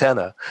there with a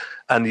tenner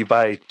and you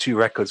buy 2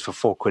 records for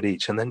 £4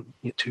 each, and then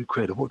you get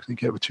 £2. What can you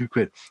get with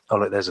 £2? Oh,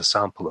 look, there's a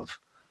sample of,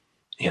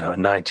 you know, a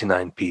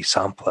 99p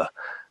sampler.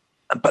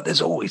 But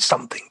there's always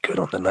something good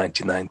on the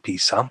 99p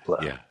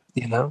sampler,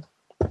 you know.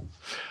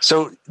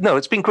 So, no,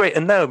 it's been great.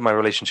 And now my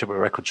relationship with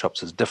record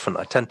shops is different.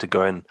 I tend to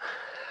go in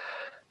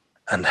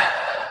and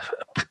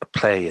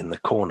play in the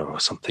corner or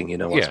something, you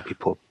know, once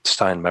people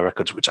sign my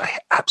records, which I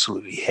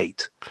absolutely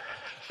hate.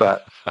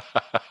 But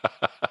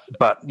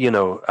you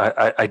know,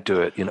 I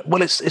do it, you know.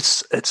 Well,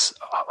 it's a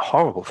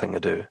horrible thing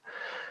to do.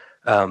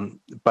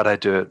 But I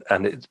do it,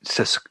 and it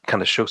just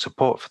kind of shows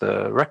support for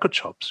the record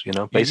shops, you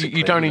know, basically.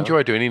 You don't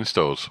enjoy doing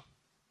installs?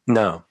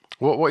 No.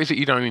 What is it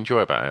you don't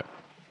enjoy about it?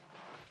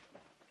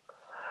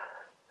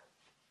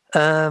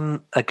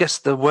 I guess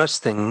the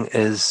worst thing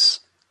is,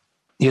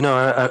 you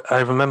know, I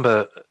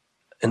remember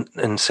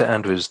in St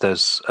Andrews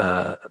there's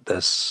the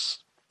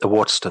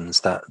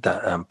Waterstones,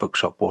 that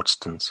bookshop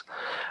Waterstones,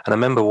 and I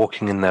remember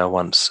walking in there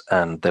once,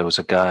 and there was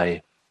a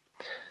guy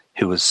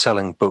who was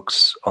selling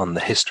books on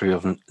the history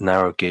of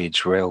narrow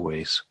gauge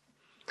railways,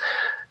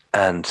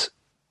 and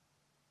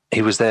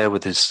he was there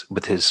with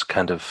his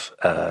kind of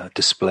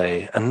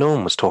display, and no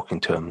one was talking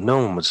to him, no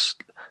one was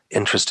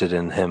interested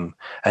in him,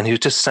 and he was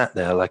just sat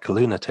there like a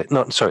lunatic.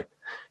 No, sorry,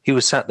 he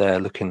was sat there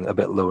looking a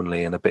bit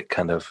lonely and a bit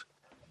kind of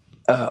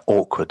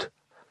awkward.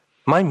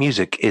 My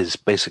music is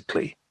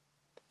basically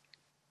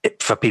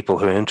for people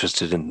who are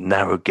interested in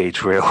narrow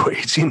gauge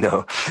railways. You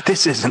know,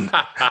 this isn't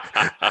the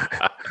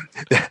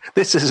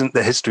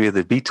history of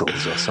the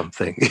Beatles or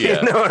something.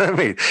 Yeah. You know what I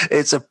mean?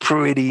 It's a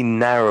pretty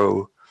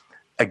narrow.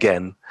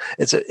 Again,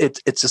 it's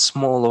a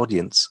small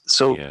audience,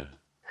 so. Yeah.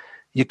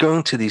 You're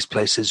going to these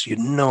places, you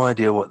have no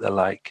idea what they're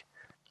like,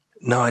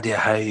 no idea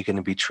how you're going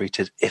to be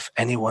treated, if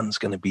anyone's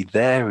going to be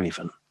there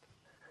even.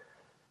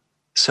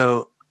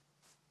 So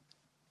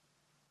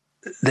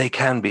they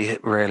can be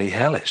really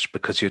hellish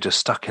because you're just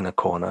stuck in a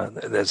corner.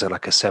 There's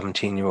like a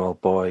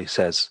 17-year-old boy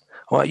says,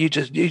 "Well, are you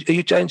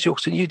James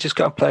Yorkson? You just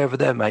go and play over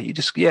there, mate. You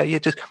just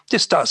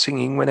start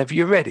singing whenever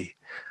you're ready."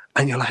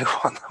 And you're like,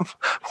 what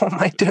am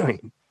I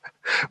doing?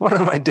 What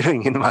am I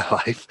doing in my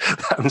life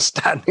that I'm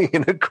standing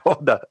in a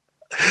corner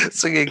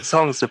singing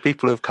songs to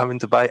people who've come in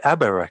to buy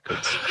ABBA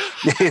records?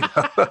 You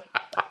know?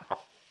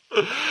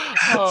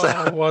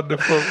 So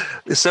wonderful.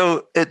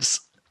 So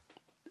it's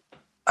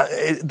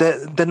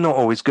they're not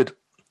always good.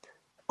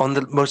 On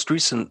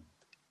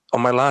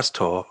my last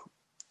tour,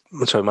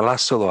 my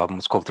last solo album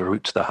was called The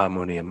Route to the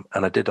Harmonium,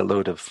 and I did a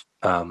load of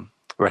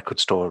record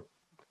store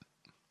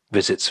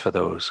visits for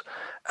those.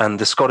 And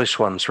the Scottish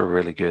ones were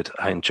really good.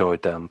 I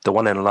enjoyed them. The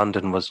one in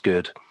London was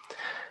good.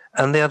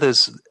 And the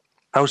others,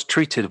 I was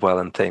treated well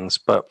and things,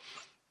 but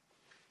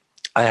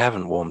I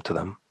haven't warmed to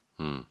them.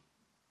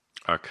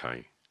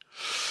 Okay.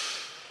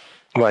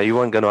 Well, you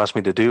weren't going to ask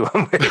me to do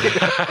one.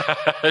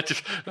 I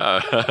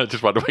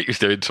just wonder what you're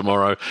doing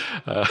tomorrow.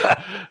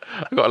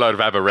 I've got a load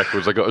of ABBA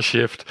records I got to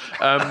shift.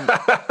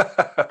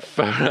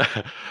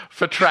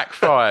 For track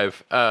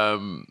 5,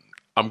 I'm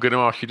going to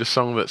ask you the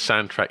song that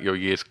soundtracked your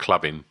year's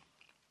clubbing.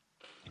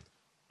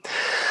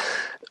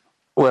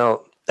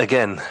 Well,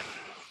 again,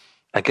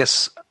 I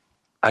guess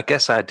I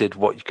did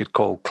what you could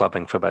call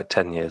clubbing for about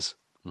 10 years.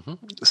 Mm-hmm.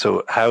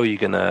 So how are you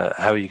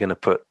gonna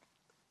put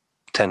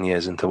 10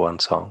 years into one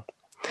song?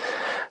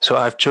 So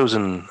I've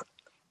chosen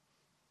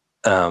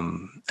a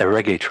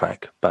reggae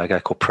track by a guy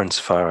called Prince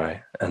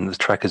Farai, and the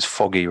track is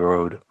Foggy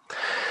Road.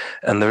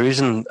 And the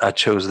reason I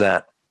chose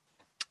that,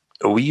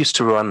 we used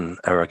to run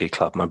a reggae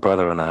club, my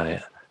brother and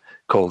I,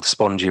 called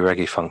Spongy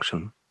Reggae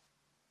Function,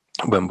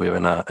 when we were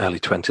in our early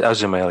 20s. I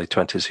was in my early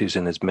 20s, he was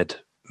in his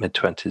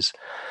mid-20s.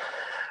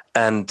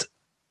 And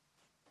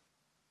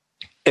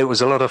it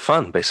was a lot of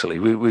fun, basically.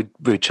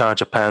 We'd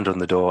charge £1 on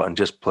the door and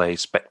just play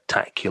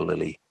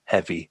spectacularly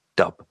heavy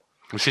dub.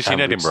 Was this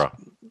in Edinburgh?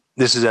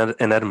 This is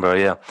in Edinburgh,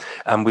 yeah.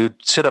 And we'd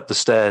sit up the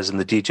stairs in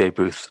the DJ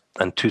booth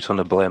and toot on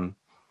a blim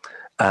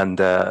and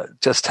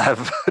just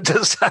have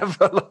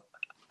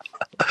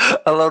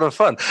a lot of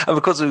fun. And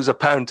because it was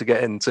 £1 to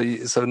get in,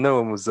 so no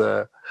one was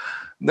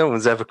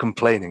ever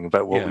complaining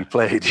about what we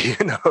played, you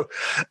know.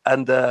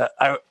 And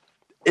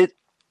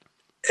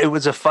it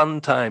was a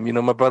fun time. You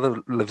know, my brother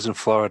lives in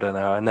Florida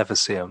now. I never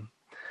see him.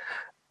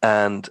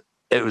 And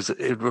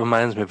it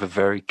reminds me of a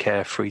very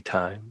carefree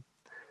time.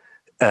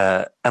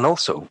 And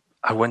also,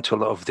 I went to a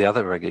lot of the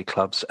other reggae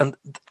clubs. And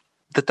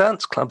the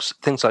dance clubs,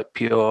 things like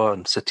Pure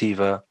and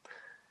Sativa,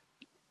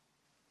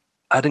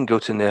 I didn't go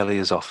to nearly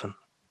as often.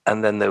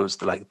 And then there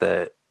was like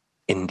the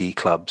indie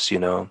clubs, you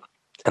know.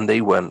 And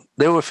they were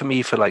for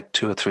me for like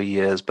 2 or 3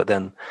 years. But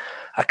then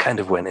I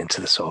kind of went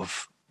into the sort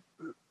of,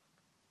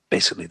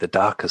 basically the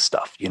darker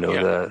stuff, you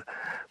know,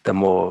 the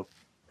more,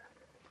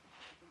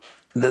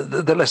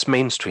 the less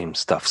mainstream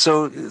stuff.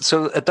 So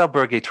a dub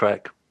reggae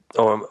track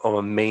or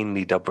a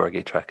mainly dub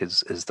reggae track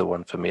is the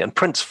one for me. And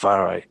Prince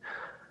Farai,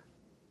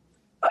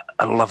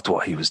 I loved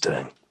what he was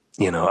doing.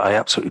 You know, I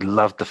absolutely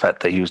loved the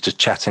fact that he was just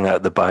chatting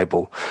out the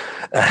Bible,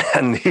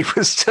 and he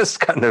was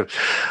just kind of,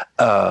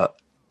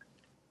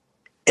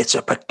 it's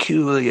a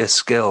peculiar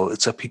skill.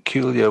 It's a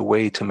peculiar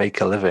way to make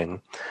a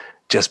living,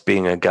 just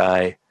being a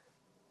guy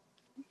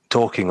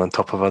talking on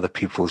top of other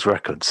people's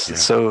records. Yeah.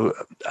 So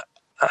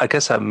I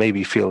guess I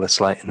maybe feel a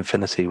slight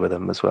affinity with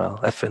him as well.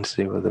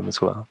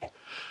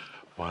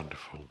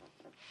 Wonderful.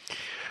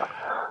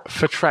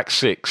 For track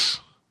 6,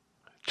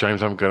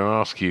 James, I'm going to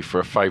ask you for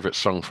a favourite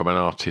song from an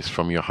artist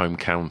from your home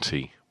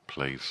county,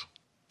 please.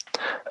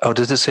 Oh,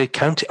 does it say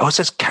county? Oh, it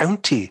says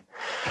county.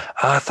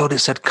 I thought it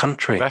said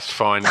country. That's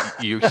fine.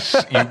 You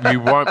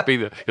won't be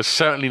you're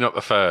certainly not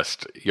the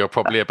first. You're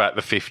probably about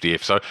the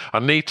 50th. So I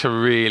need to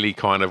really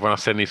kind of, when I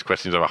send these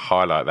questions, I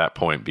highlight that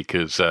point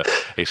because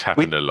it's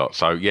happened a lot.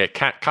 So yeah,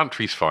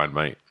 country's fine,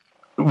 mate.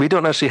 We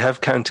don't actually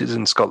have counties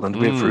in Scotland.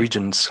 We have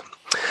regions.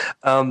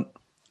 I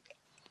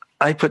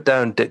put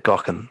down Dick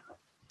Gaughan,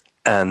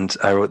 and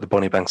I wrote the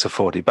Bonnie Banks of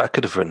 40, but I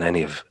could have written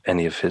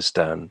any of his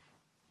down.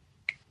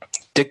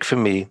 Dick, for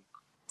me,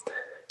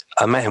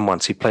 I met him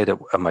once. He played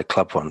at my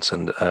club once,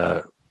 and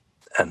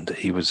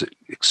he was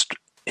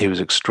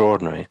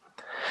extraordinary.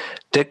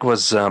 Dick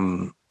was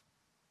one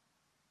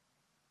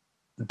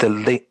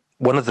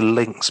of the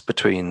links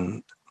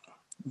between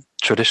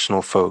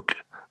traditional folk,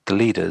 the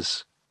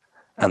leaders,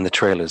 and the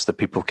trailers, the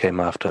people came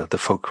after the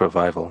folk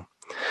revival.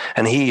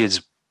 And he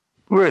is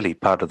really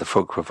part of the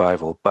folk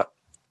revival, but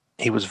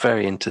he was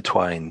very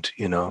intertwined,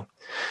 you know.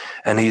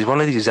 And he's one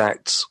of these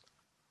acts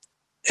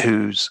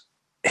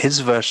his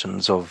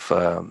versions of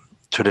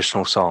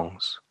traditional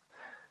songs,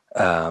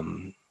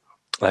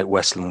 like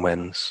Westland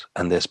Winds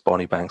and this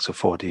Bonnie Banks of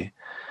 40,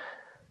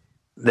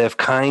 they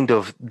kind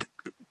of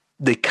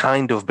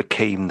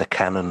became the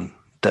canon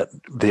that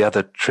the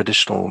other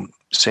traditional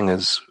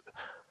singers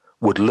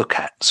would look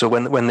at. So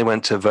when they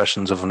went to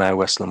versions of Now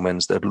Westland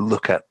Winds, they'd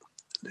look at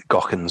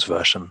Gaughan's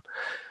version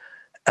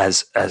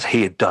as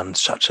he had done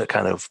such a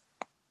kind of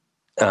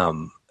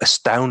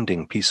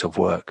astounding piece of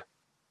work.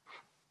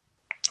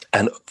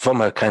 And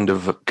from a kind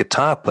of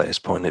guitar player's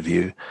point of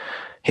view,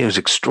 he was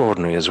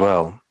extraordinary as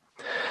well.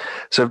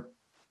 So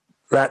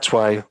that's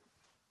why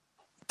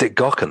Dick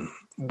Gaughan,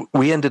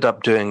 we ended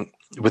up doing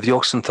with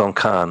Yorkston Thorn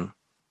Khan,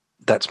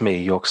 that's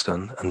me,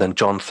 Yorkston, and then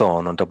John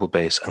Thorne on double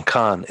bass, and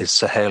Khan is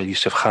Sahel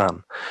Yusuf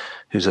Khan,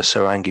 who's a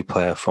sarangi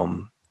player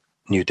from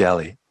New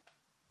Delhi.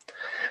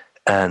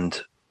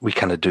 And we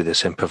kind of do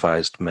this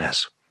improvised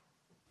mess.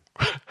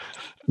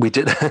 We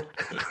did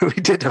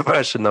a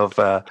version of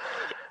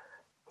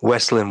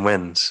Westland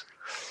Winds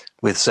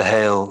with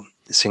Sahel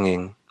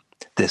singing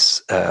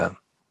this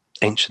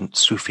ancient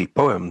Sufi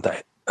poem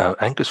that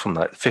anchors from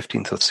the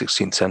 15th or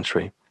 16th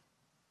century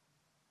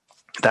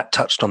that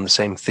touched on the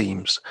same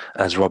themes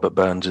as Robert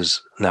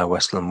Burns's Now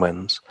Westland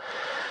Winds.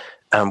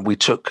 And we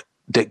took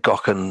Dick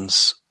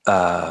Gaughan's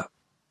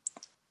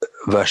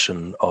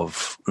version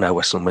of Now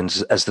Whistling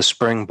Winds as the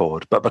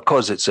springboard, but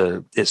because it's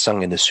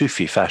sung in a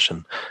Sufi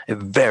fashion, it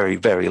very,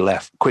 very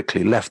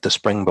quickly left the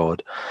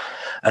springboard.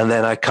 And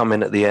then I come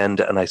in at the end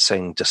and I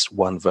sing just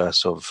one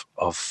verse of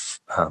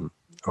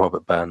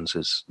Robert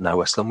Burns' Now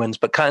Whistling Winds,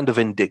 but kind of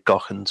in Dick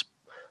Gochen's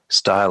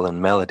style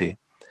and melody.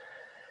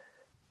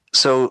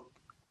 So,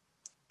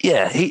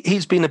 yeah,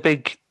 he's been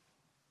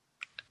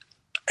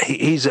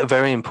he's a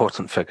very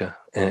important figure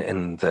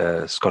in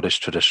the Scottish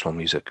traditional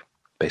music,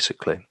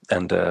 basically.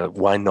 And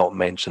why not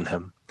mention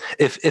him?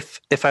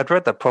 If I'd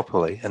read that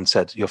properly and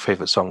said your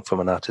favorite song from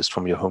an artist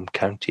from your home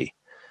county,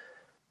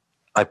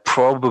 I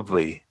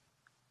probably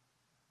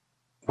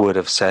would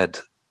have said,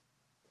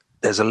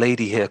 there's a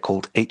lady here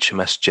called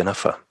HMS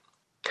Jennifer,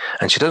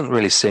 and she doesn't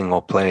really sing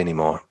or play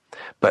anymore.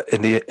 But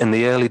in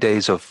the early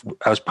days I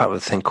was part of a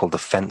thing called the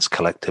Fence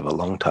Collective a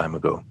long time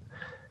ago.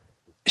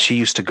 She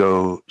used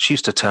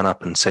to turn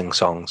up and sing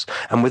songs.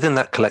 And within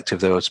that collective,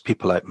 there was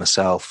people like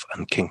myself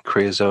and King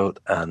Creosote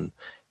and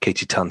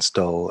Katie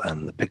Tunstall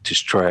and the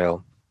Pictish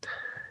Trail.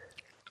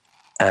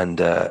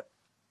 And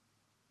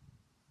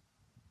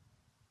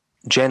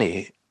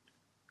Jenny,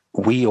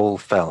 we all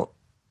felt,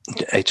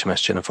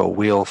 HMS Jennifer,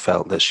 we all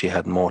felt that she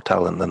had more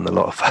talent than a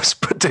lot of us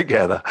put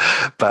together.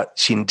 But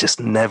she just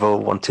never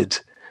wanted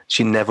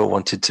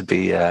to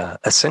be a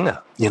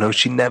singer. You know,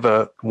 she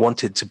never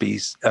wanted to be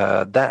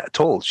that at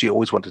all. She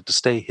always wanted to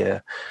stay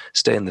here,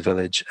 stay in the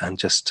village, and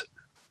just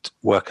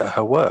work at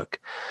her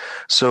work.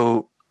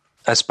 So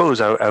I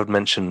suppose I would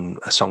mention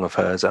a song of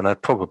hers, and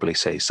I'd probably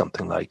say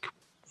something like,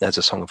 there's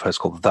a song of hers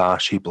called Thar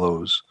She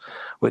Blows,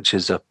 which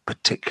is a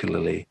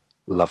particularly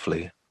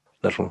lovely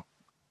little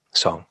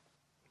song.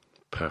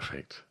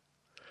 Perfect.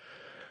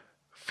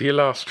 For your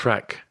last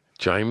track,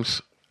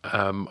 James,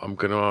 I'm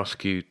going to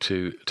ask you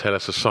to tell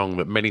us a song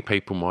that many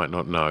people might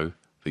not know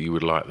that you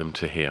would like them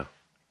to hear.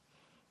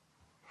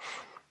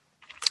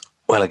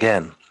 Well,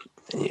 again,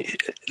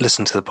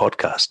 listen to the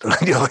podcast,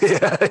 and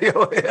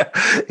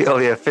you'll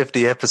hear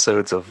 50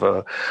 episodes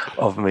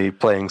of me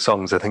playing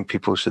songs I think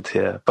people should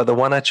hear. But the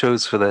one I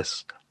chose for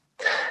this,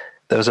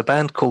 there was a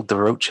band called The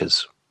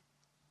Roaches,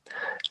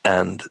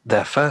 and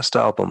their first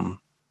album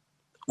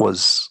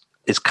is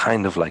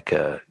kind of like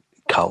a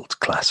cult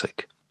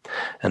classic.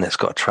 And it's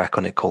got a track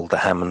on it called The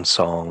Hammond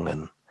Song,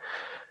 and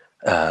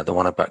the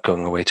one about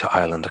going away to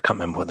Ireland. I can't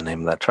remember what the name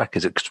of that track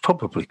is. It's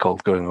probably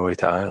called Going Away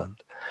to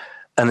Ireland.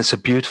 And it's a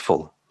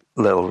beautiful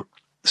little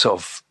sort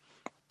of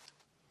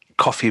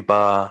coffee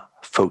bar,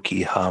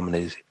 folky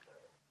harmonies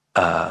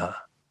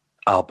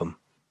album.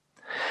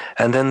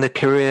 And then the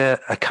career,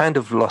 I kind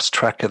of lost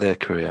track of their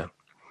career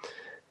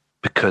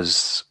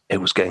because it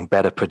was getting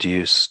better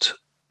produced,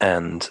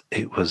 and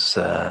it was...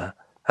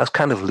 I was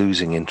kind of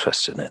losing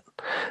interest in it.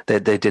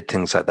 They did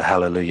things like the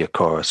Hallelujah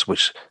Chorus,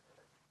 which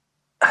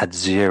I had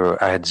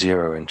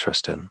zero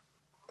interest in.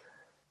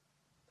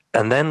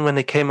 And then when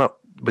they came up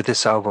with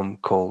this album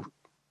called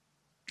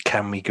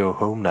Can We Go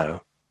Home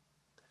Now?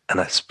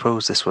 And I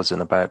suppose this was in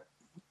about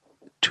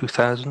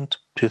 2000,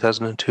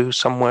 2002,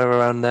 somewhere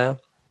around there.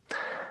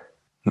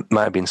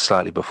 Might have been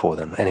slightly before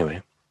then.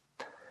 Anyway,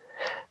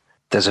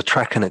 there's a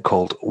track in it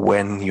called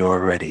When You're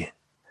Ready.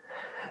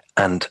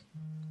 And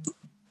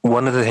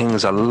one of the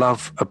things I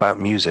love about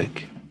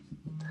music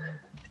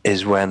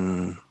is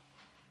when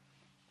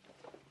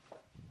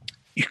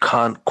you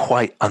can't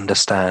quite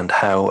understand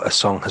how a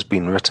song has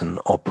been written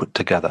or put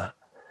together,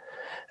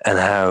 and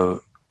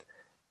how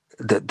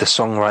the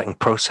songwriting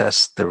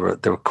process, the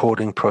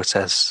recording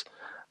process,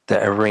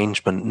 the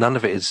arrangement, none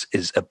of it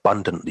is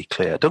abundantly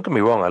clear. Don't get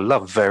me wrong, I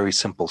love very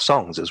simple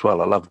songs as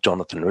well. I love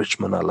Jonathan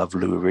Richman, I love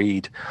Lou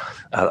Reed.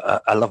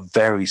 I love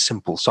very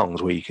simple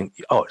songs where you can,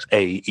 it's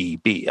A, E,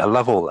 B. I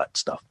love all that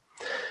stuff.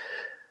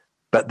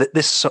 But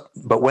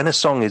but when a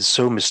song is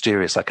so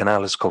mysterious, like an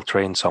Alice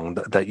Coltrane song,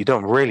 that you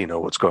don't really know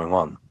what's going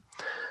on,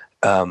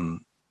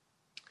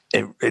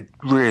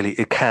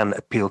 it can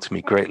appeal to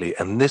me greatly.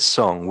 And this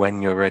song,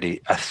 When You're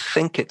Ready, I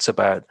think it's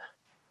about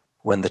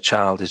when the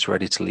child is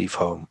ready to leave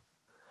home.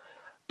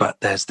 But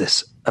there's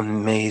this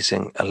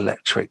amazing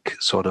electric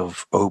sort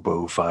of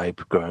oboe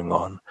vibe going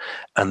on.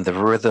 And the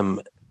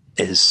rhythm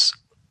is,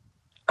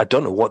 I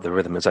don't know what the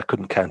rhythm is. I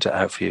couldn't count it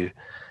out for you.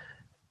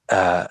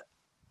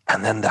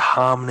 And then the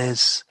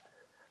harmonies,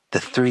 the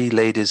three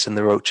ladies in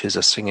the Roaches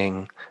are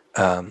singing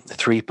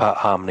three-part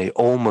harmony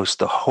almost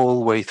the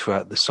whole way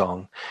throughout the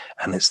song.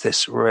 And it's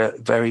this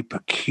very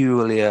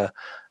peculiar,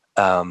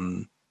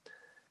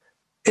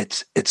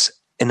 it's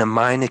in a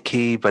minor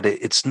key, but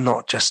it's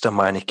not just a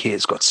minor key.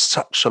 It's got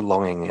such a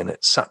longing in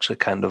it, such a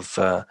kind of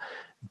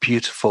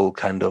beautiful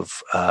kind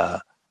of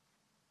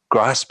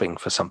grasping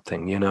for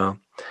something, you know.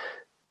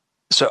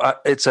 So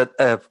it's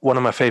one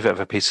of my favorite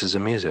ever pieces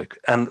of music.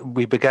 And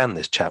we began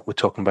this chat with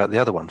talking about the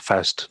other one,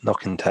 Faust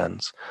Knockin'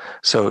 Turns.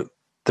 So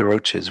The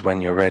Roaches,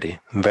 When You're Ready.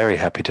 I'm very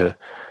happy to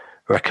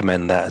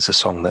recommend that as a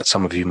song that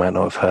some of you might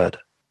not have heard.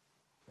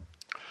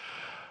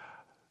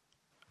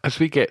 As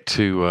we get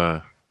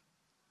to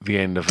the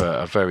end of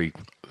a very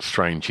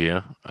strange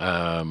year,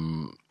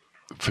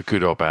 for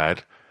good or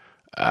bad,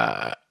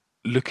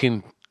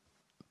 looking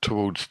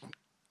towards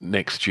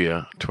next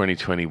year,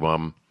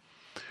 2021,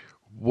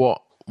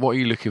 what are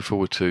you looking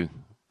forward to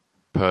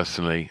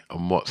personally,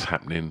 and what's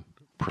happening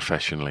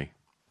professionally?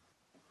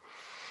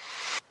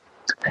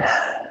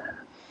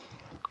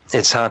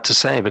 It's hard to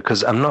say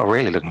because I'm not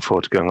really looking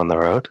forward to going on the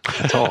road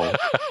at all.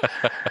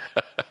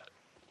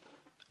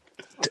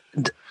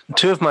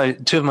 Two of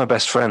my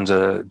best friends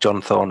are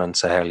John Thorne and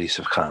Sahel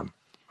Yusuf Khan,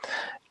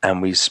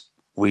 and we,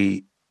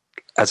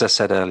 as I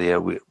said earlier,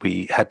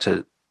 we had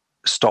to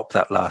stop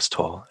that last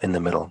tour in the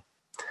middle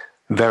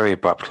very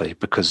abruptly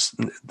because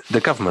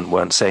the government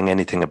weren't saying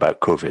anything about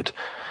COVID.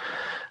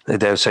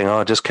 They were saying,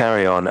 "Oh, just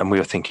carry on," and we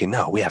were thinking,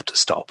 "No, we have to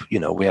stop.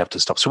 We have to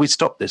stop." So we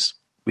stopped this.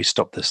 We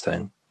stopped this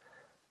thing.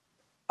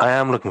 I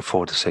am looking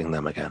forward to seeing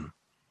them again.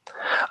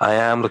 I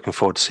am looking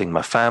forward to seeing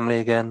my family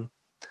again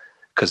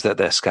because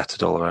they're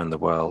scattered all around the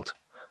world,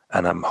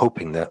 and I'm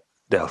hoping that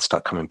they'll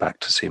start coming back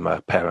to see my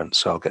parents,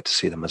 so I'll get to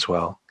see them as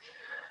well.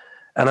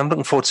 And I'm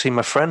looking forward to seeing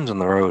my friends on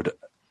the road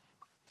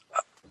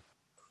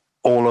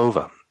all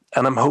over.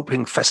 And I'm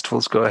hoping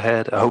festivals go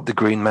ahead. I hope the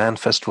Green Man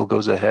Festival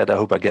goes ahead. I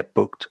hope I get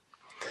booked.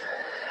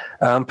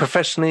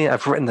 Professionally,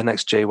 I've written the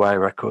next JY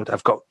record.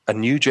 I've got a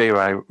new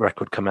JY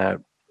record come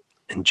out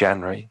in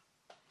January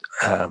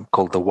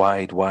called The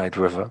Wide, Wide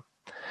River.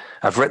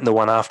 I've written the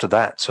one after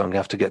that, so I'm going to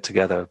have to get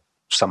together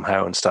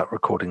somehow and start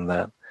recording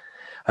that.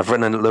 I've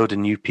written a load of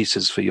new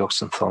pieces for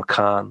Yoxenthal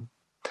Khan.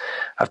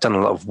 I've done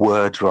a lot of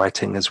word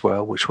writing as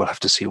well, which we'll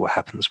have to see what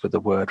happens with the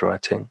word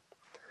writing.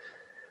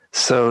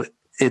 So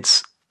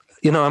it's,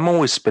 I'm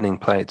always spinning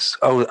plates.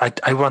 Oh,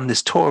 I run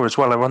this tour as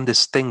well. I run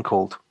this thing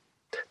called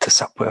To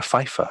Sup Wi' a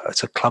Fifer.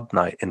 It's a club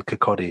night in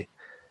Kirkcaldy.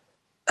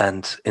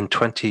 And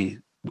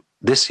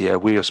this year,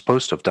 we were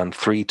supposed to have done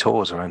 3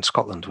 tours around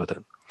Scotland with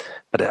it.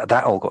 But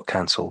that all got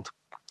cancelled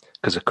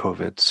because of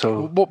COVID.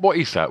 So what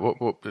is that?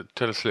 What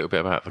tell us a little bit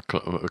about the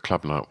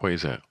club night. What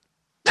is it?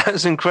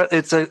 That's incredible.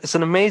 It's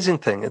an amazing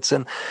thing.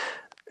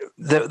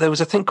 There was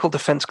a thing called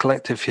Defence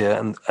Collective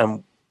here,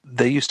 and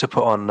they used to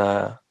put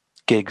on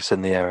gigs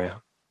in the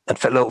area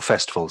and little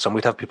festivals, and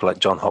we'd have people like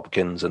John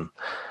Hopkins, and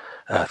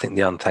I think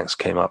the Unthanks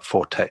came up,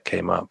 Fortet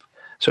came up.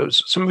 So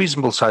it's some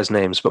reasonable sized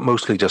names, but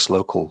mostly just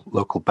local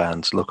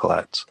bands, local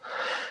acts.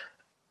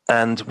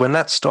 And when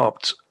that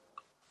stopped,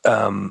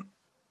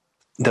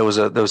 there was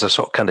a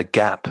sort of kind of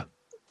gap.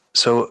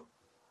 So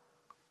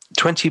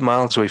 20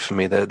 miles away from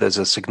me, there's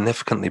a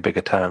significantly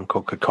bigger town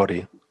called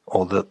Kirkcaldy,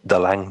 or the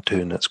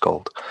Langtoon it's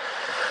called.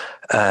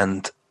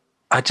 And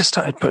I just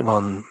started putting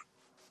on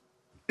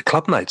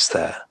club nights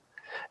there.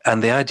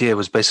 And the idea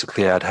was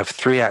basically I'd have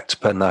 3 acts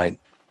per night,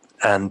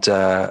 and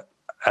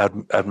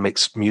I'd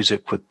mix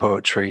music with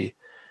poetry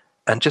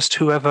and just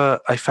whoever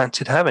I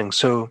fancied having.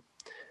 So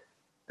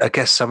I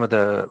guess some of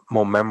the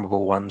more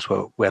memorable ones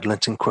were we had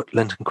Linton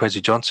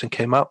Kwesi Johnson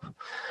came up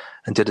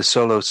and did a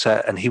solo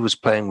set, and he was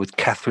playing with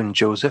Catherine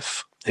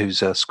Joseph,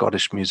 who's a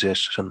Scottish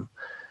musician,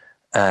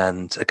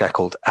 and a guy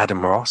called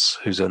Adam Ross,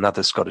 who's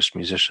another Scottish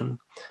musician.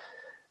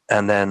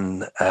 And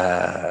then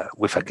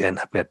we had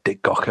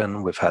Dick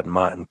Gaughan, we've had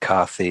Martin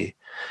Carthy,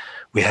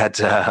 we had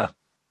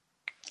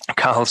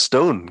Carl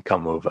Stone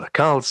come over.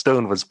 Carl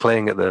Stone was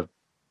playing at the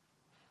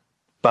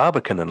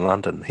Barbican in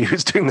London. He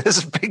was doing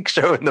this big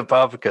show in the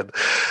Barbican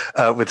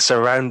with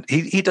surround.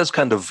 He does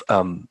kind of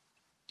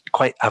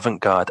quite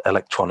avant-garde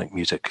electronic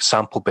music,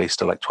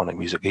 sample-based electronic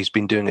music. He's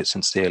been doing it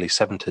since the early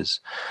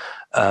 70s.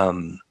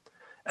 And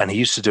he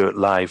used to do it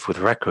live with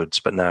records,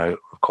 but now,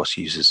 of course,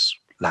 he uses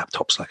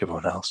laptops like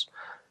everyone else.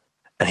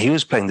 And he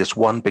was playing this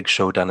one big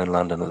show down in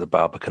London at the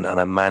Barbican, and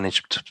I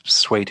managed to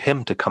persuade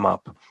him to come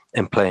up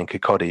and play in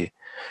Kirkcaldy.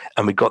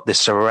 And we got this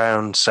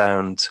surround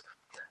sound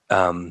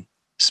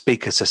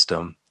speaker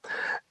system,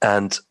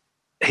 and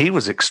he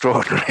was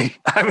extraordinary.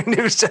 I mean,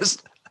 it was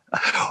just,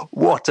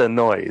 what a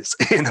noise,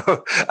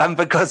 And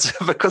because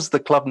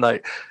the club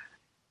night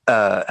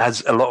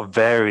has a lot of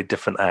varied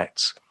different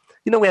acts.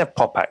 We have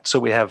pop acts, so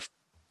we have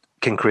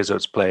King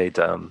Chryso's played,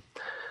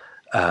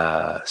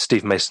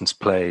 Steve Mason's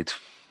played,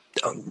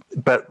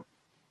 but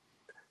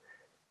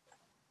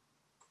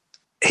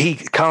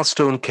Carl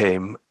Stone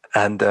came,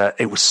 and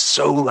it was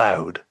so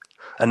loud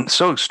and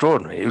so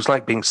extraordinary. It was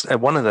like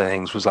one of the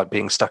things was like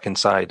being stuck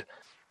inside.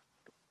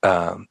 Do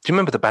you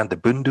remember the band the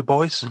Boondu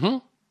Boys? Mm-hmm.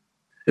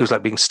 It was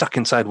like being stuck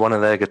inside one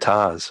of their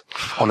guitars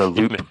on a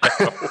loop.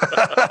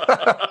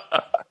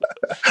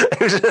 It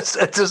was just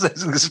this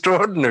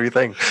extraordinary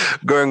thing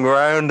going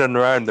round and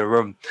round the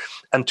room.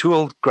 And 2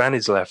 old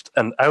grannies left,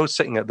 and I was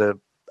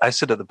I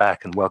sit at the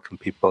back and welcome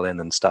people in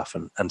and stuff,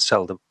 and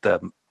sell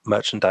the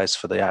merchandise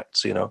for the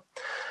acts,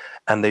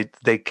 And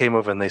they came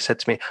over and they said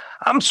to me,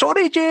 "I'm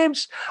sorry,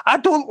 James, I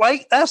don't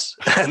like this,"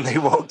 and they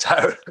walked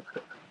out.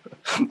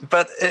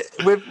 But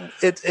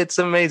it's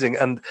amazing,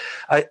 and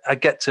I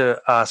get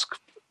to ask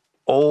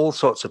all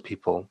sorts of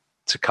people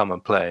to come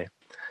and play,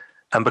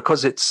 and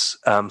because it's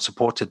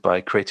supported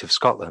by Creative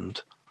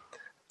Scotland,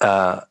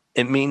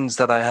 it means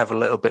that I have a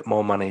little bit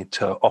more money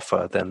to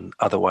offer than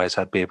otherwise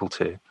I'd be able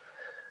to.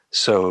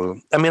 So,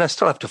 I mean, I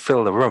still have to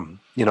fill the room.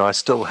 I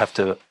still have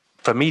to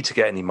for me to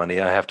get any money,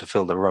 I have to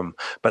fill the room.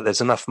 But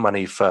there's enough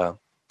money for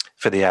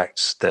the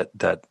acts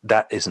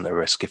that isn't a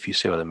risk, if you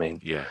see what I mean.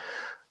 Yeah.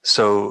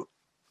 So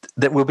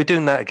that we'll be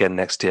doing that again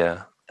next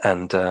year,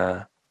 and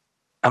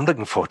I'm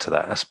looking forward to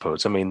that, I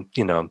suppose. I mean,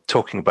 I'm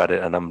talking about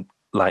it and I'm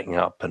lighting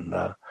up, and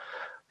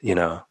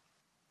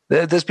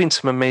there's been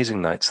some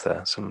amazing nights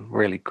there, some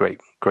really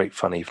great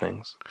fun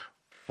evenings.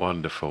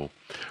 Wonderful.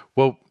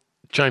 Well,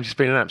 James, it's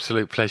been an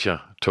absolute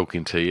pleasure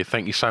talking to you.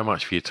 Thank you so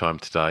much for your time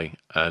today,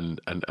 and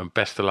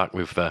best of luck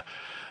with the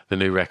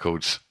new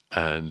records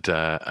and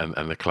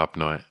the club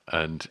night,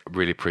 and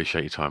really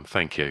appreciate your time.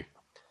 Thank you.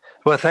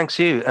 Well, thanks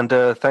you, and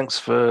thanks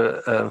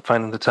for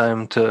finding the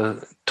time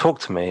to talk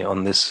to me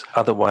on this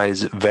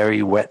otherwise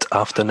very wet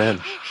afternoon.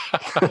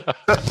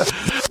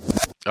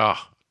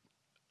 Oh,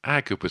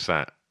 how good was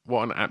that?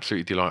 What an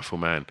absolutely delightful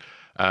man.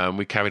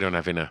 We carried on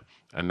having a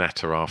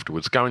natter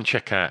afterwards. Go and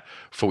check out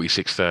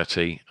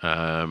 4630.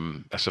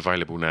 That's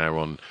available now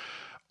on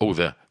all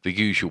the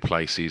usual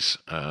places,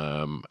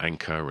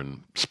 Anchor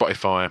and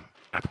Spotify,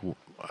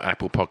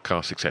 Apple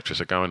Podcasts, etc.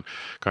 So go and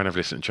have a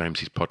listen to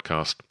James's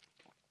podcast.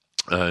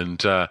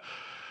 And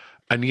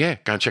yeah,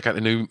 go and check out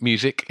the new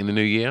music in the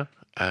new year.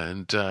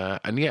 And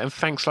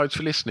thanks loads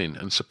for listening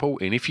and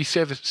supporting. If you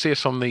see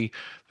us on the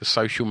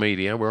social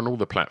media, we're on all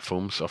the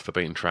platforms, Off the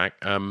Beaten Track.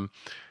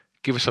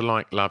 Give us a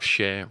like, love,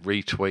 share,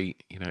 retweet,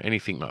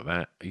 anything like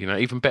that.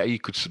 Even better, you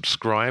could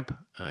subscribe.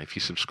 If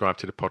you subscribe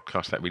to the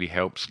podcast, that really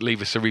helps.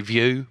 Leave us a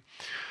review.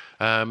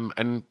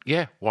 And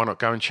yeah, why not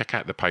go and check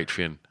out the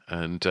Patreon?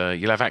 And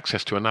you'll have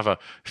access to another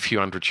few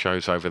hundred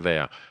shows over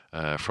there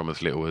from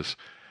as little as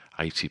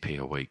 80p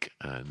a week.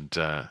 And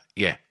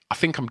yeah, I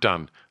think I'm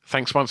done.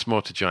 Thanks once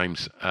more to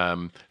James.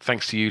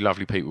 Thanks to you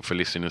lovely people for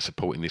listening and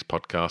supporting this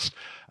podcast.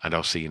 And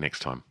I'll see you next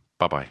time.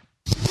 Bye-bye.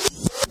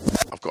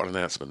 I've got an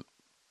announcement.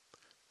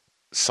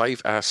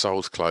 Save Our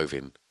Souls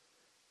Clothing.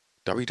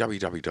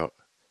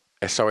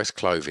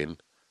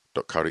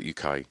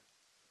 www.sosclothing.co.uk.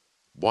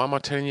 Why am I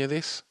telling you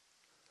this?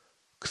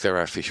 Because they're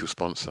our official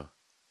sponsor.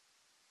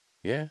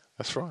 Yeah,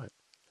 that's right.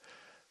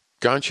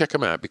 Go and check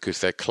them out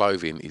because their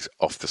clothing is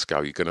off the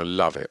scale. You're going to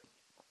love it.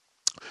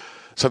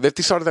 So they've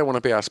decided they want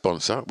to be our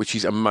sponsor, which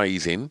is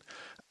amazing.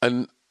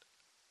 And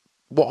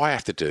what I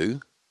have to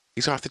do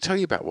is I have to tell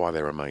you about why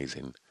they're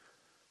amazing.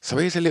 So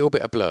here's a little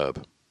bit of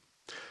blurb.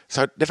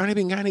 So they've only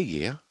been going a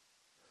year.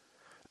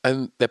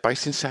 And they're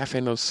based in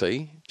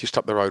Southend-on-Sea, just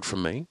up the road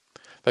from me.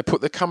 They put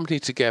the company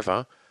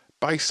together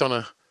based on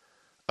a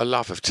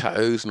love of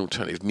tattoos and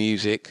alternative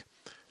music.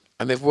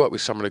 And they've worked with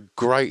some of the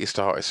greatest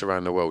artists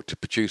around the world to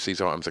produce these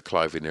items of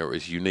clothing that are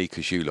as unique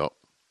as you lot.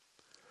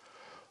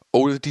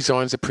 All of the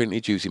designs are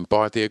printed using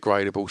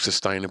biodegradable,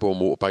 sustainable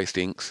and water-based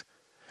inks.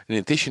 In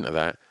addition to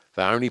that,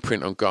 they only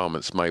print on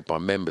garments made by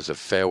members of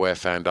Fair Wear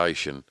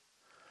Foundation.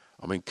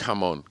 I mean,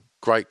 come on,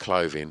 great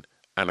clothing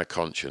and a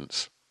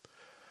conscience.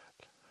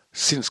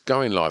 Since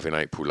going live in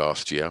April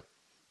last year,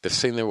 they've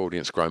seen their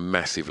audience grow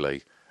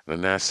massively and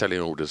are now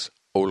selling orders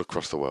all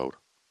across the world.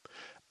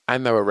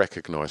 And they were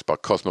recognised by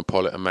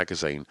Cosmopolitan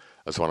magazine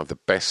as one of the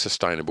best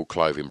sustainable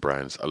clothing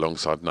brands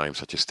alongside names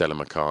such as Stella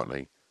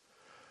McCartney.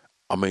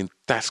 I mean,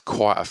 that's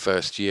quite a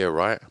first year,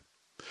 right?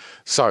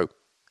 So,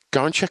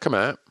 go and check them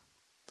out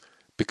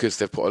because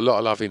they've put a lot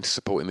of love into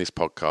supporting this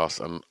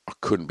podcast and I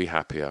couldn't be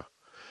happier.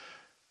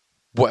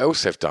 What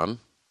else they've done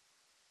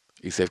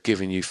is they've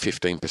given you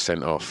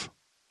 15% off.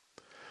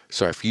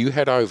 So if you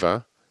head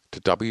over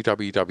to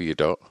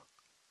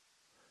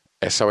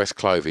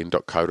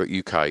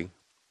www.sosclothing.co.uk,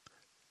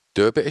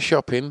 do a bit of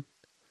shopping,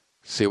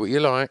 see what you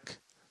like,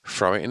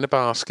 throw it in the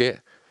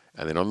basket,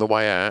 and then on the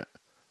way out,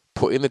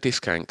 put in the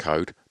discount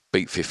code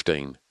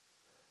BEAT15,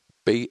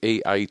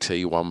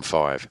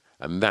 BEAT15,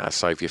 and that'll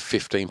save you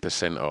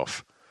 15%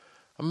 off.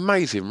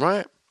 Amazing,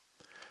 right?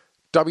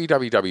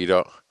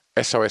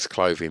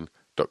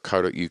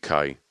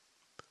 www.sosclothing.co.uk.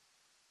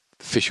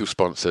 Official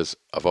sponsors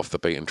of Off the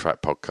Beaten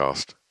Track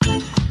podcast.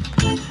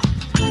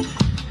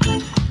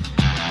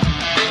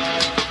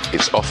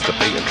 It's Off the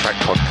Beaten Track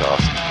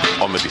podcast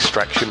on the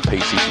Distraction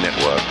Pieces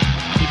Network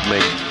with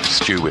me,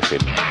 Stu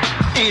Whiffen.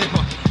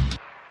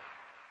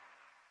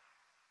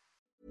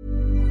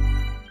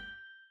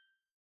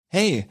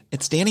 Hey,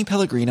 it's Danny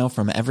Pellegrino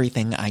from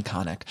Everything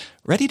Iconic.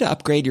 Ready to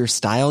upgrade your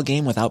style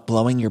game without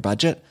blowing your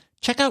budget?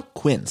 Check out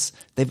Quince.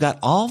 They've got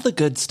all the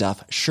good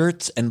stuff,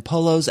 shirts and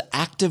polos,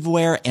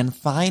 activewear, and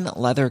fine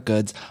leather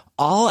goods,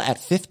 all at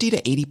 50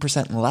 to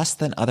 80% less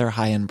than other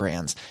high-end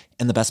brands.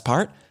 And the best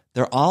part?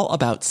 They're all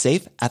about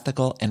safe,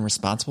 ethical, and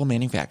responsible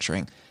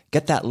manufacturing.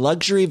 Get that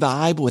luxury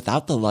vibe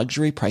without the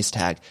luxury price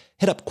tag.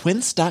 Hit up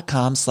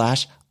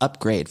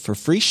quince.com/upgrade for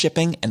free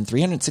shipping and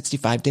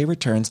 365-day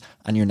returns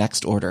on your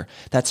next order.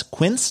 That's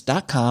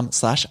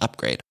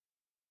quince.com/upgrade.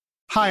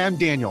 Hi, I'm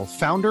Daniel,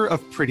 founder of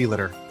Pretty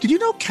Litter. Did you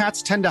know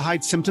cats tend to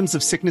hide symptoms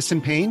of sickness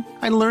and pain?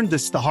 I learned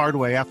this the hard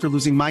way after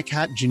losing my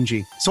cat,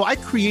 Gingy. So I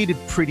created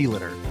Pretty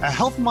Litter, a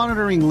health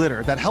monitoring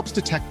litter that helps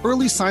detect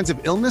early signs of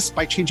illness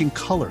by changing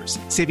colors,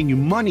 saving you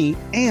money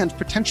and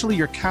potentially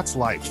your cat's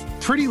life.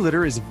 Pretty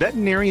Litter is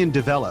veterinarian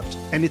developed,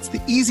 and it's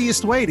the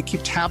easiest way to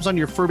keep tabs on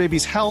your fur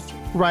baby's health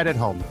right at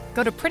home.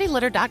 Go to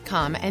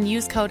prettylitter.com and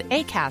use code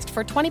ACAST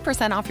for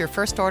 20% off your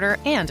first order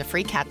and a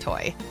free cat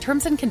toy.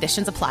 Terms and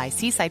conditions apply.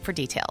 See site for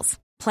details.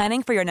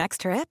 Planning for your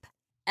next trip?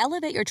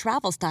 Elevate your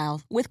travel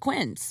style with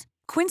Quince.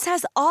 Quince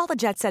has all the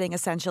jet-setting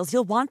essentials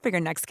you'll want for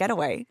your next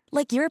getaway,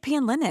 like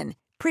European linen,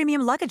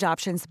 premium luggage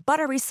options,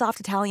 buttery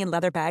soft Italian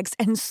leather bags,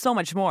 and so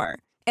much more.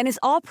 And is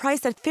all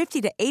priced at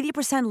 50 to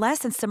 80% less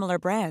than similar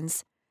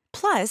brands.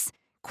 Plus,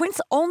 Quince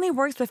only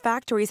works with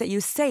factories that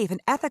use safe and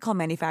ethical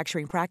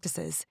manufacturing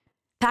practices.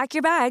 Pack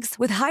your bags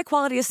with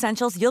high-quality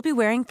essentials you'll be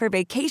wearing for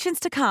vacations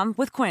to come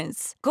with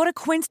Quince. Go to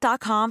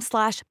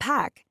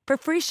quince.com/pack for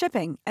free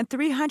shipping and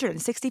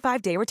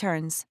 365-day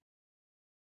returns.